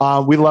sure.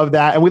 We love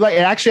that, and we like.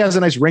 It actually has a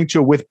nice ring to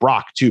it with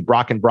Brock too.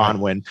 Brock and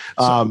Bronwyn.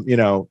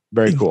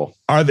 Very cool.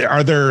 Are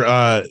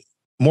there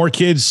more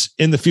kids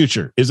in the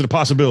future? Is it a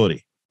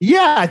possibility?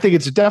 Yeah, I think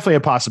it's definitely a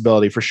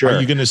possibility for sure. Are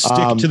you going to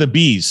stick to the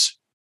bees?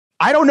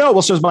 I don't know.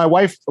 Well, so is my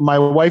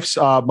wife's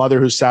mother,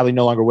 who's sadly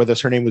no longer with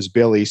us. Her name was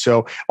Billy.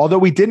 So although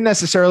we didn't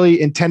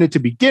necessarily intend it to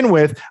begin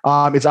with,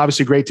 it's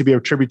obviously great to be a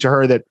tribute to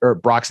her that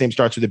Brock's name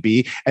starts with a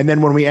B. And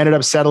then when we ended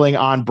up settling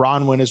on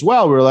Bronwyn as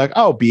well, we were like,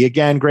 oh, B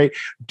again. Great.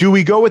 Do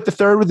we go with the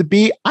third with the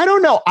B? I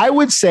don't know. I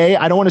would say,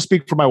 I don't want to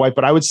speak for my wife,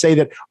 but I would say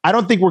that I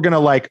don't think we're going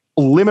to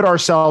limit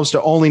ourselves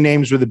to only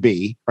names with a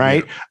B,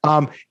 right?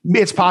 Yeah.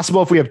 It's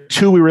possible if we have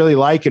two we really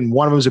like and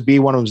one of them's a B,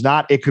 one of them's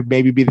not, it could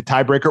maybe be the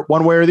tiebreaker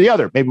one way or the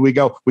other. Maybe we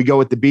go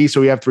with the B, so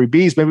we have three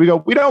Bs. Maybe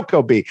we don't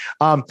go B.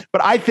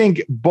 But I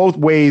think both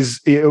ways,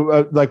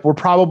 we're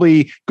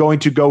probably going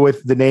to go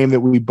with the name that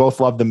we both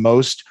love the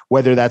most,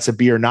 whether that's a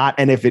B or not.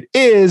 And if it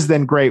is,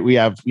 then great. We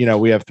have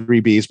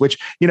three Bs, which,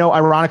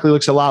 ironically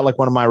looks a lot like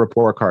one of my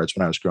report cards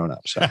when I was growing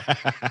up. So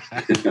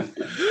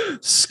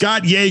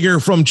Scott Yager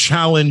from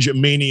Challenge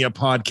Mania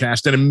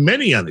Podcast and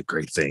many other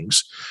great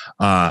things.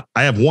 I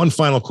have one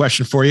final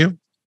question for you.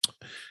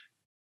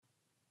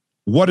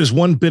 What is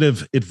one bit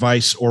of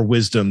advice or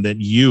wisdom that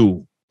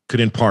you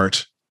could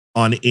impart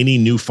on any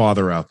new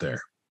father out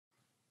there?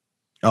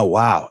 Oh,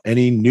 wow.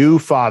 Any new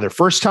father?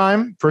 First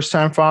time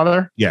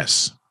father?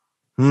 Yes.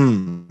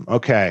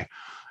 Okay.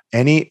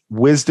 Any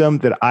wisdom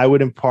that I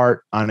would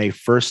impart on a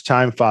first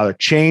time father?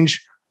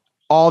 Change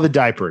all the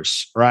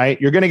diapers, right?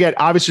 You're going to get,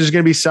 obviously there's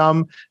going to be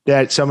some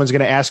that someone's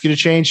going to ask you to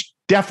change.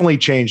 Definitely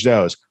change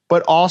those,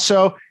 but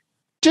also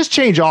just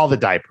change all the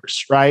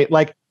diapers, right?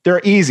 Like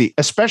they're easy,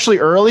 especially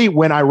early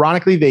when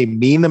ironically they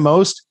mean the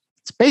most.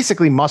 It's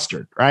basically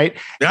mustard, right?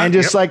 Yeah, and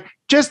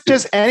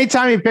just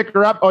anytime you pick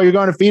her up, oh, you're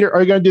going to feed her, or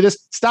you're going to do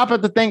this, stop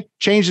at the thing,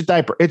 change the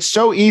diaper. It's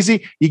so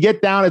easy. You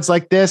get down, it's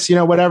like this,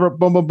 whatever,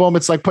 boom, boom, boom.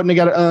 It's like putting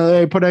together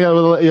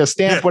a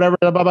stamp, whatever,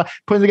 blah, blah, blah,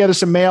 putting together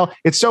some mail.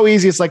 It's so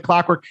easy. It's like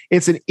clockwork.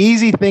 It's an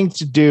easy thing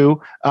to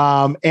do.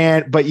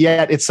 But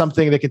yet it's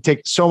something that can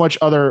take so much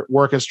other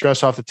work and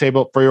stress off the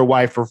table for your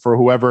wife or for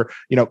whoever,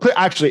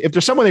 actually, if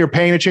there's someone that you're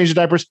paying to change the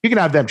diapers, you can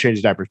have them change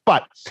the diapers.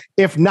 But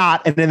if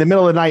not, and in the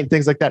middle of the night and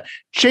things like that,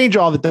 change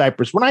all the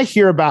diapers. When I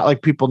hear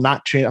about people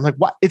not changing, I'm like,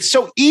 what? It's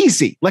so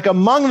easy. Like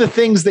among the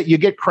things that you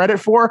get credit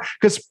for,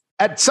 because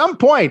at some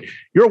point,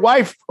 your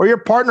wife or your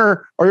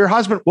partner or your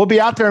husband will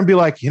be out there and be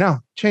like,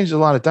 changed a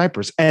lot of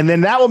diapers. And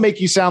then that will make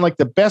you sound like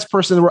the best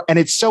person in the world. And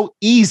it's so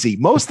easy.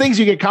 Most things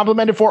you get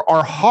complimented for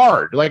are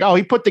hard. Like, oh,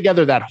 he put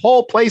together that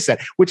whole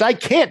playset, which I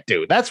can't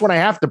do. That's when I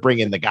have to bring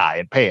in the guy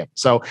and pay him.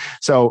 So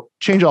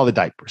change all the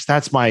diapers.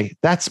 That's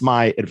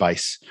my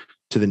advice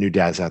to the new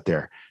dads out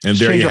there. And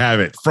there you have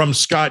it from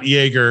Scott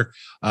Yager,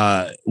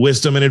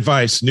 wisdom and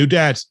advice. New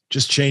dads,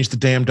 just change the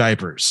damn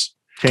diapers.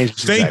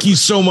 Thank you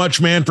so much,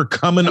 man, for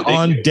coming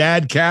on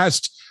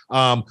Dadcast.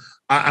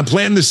 I'm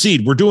planting the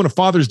seed. We're doing a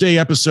Father's Day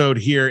episode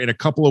here in a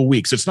couple of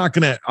weeks. It's not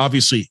going to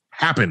obviously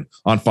happen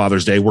on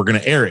Father's Day. We're going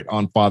to air it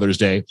on Father's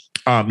Day.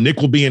 Nick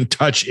will be in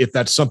touch if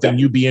that's something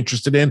you'd be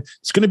interested in.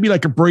 It's going to be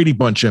like a Brady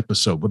Bunch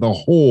episode with a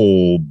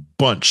whole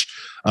bunch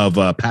of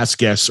past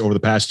guests over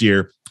the past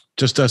year.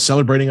 Just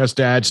celebrating us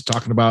dads,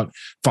 talking about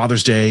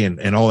Father's Day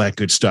and all that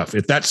good stuff.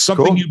 If that's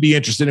something you'd be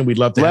interested in, we'd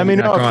love to let me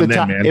know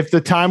if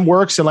the time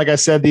works. And like I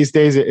said, these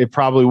days it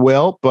probably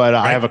will, but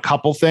I have a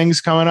couple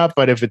things coming up,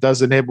 but if it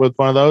doesn't hit with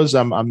one of those,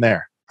 I'm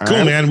there. All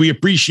right, man. We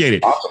appreciate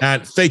it. Awesome.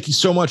 And thank you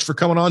so much for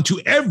coming on. To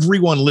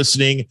everyone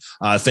listening,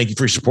 thank you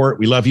for your support.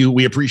 We love you.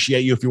 We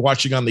appreciate you. If you're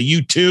watching on the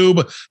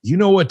YouTube, you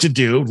know what to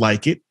do.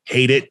 Like it,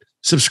 hate it,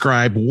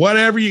 subscribe,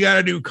 whatever you got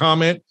to do,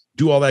 comment.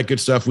 Do all that good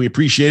stuff. We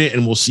appreciate it.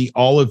 And we'll see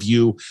all of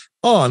you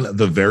on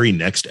the very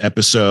next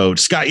episode.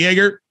 Scott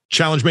Yager,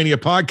 Challenge Mania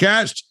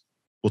Podcast.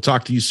 We'll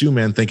talk to you soon,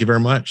 man. Thank you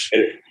very much.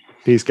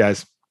 Peace,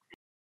 guys.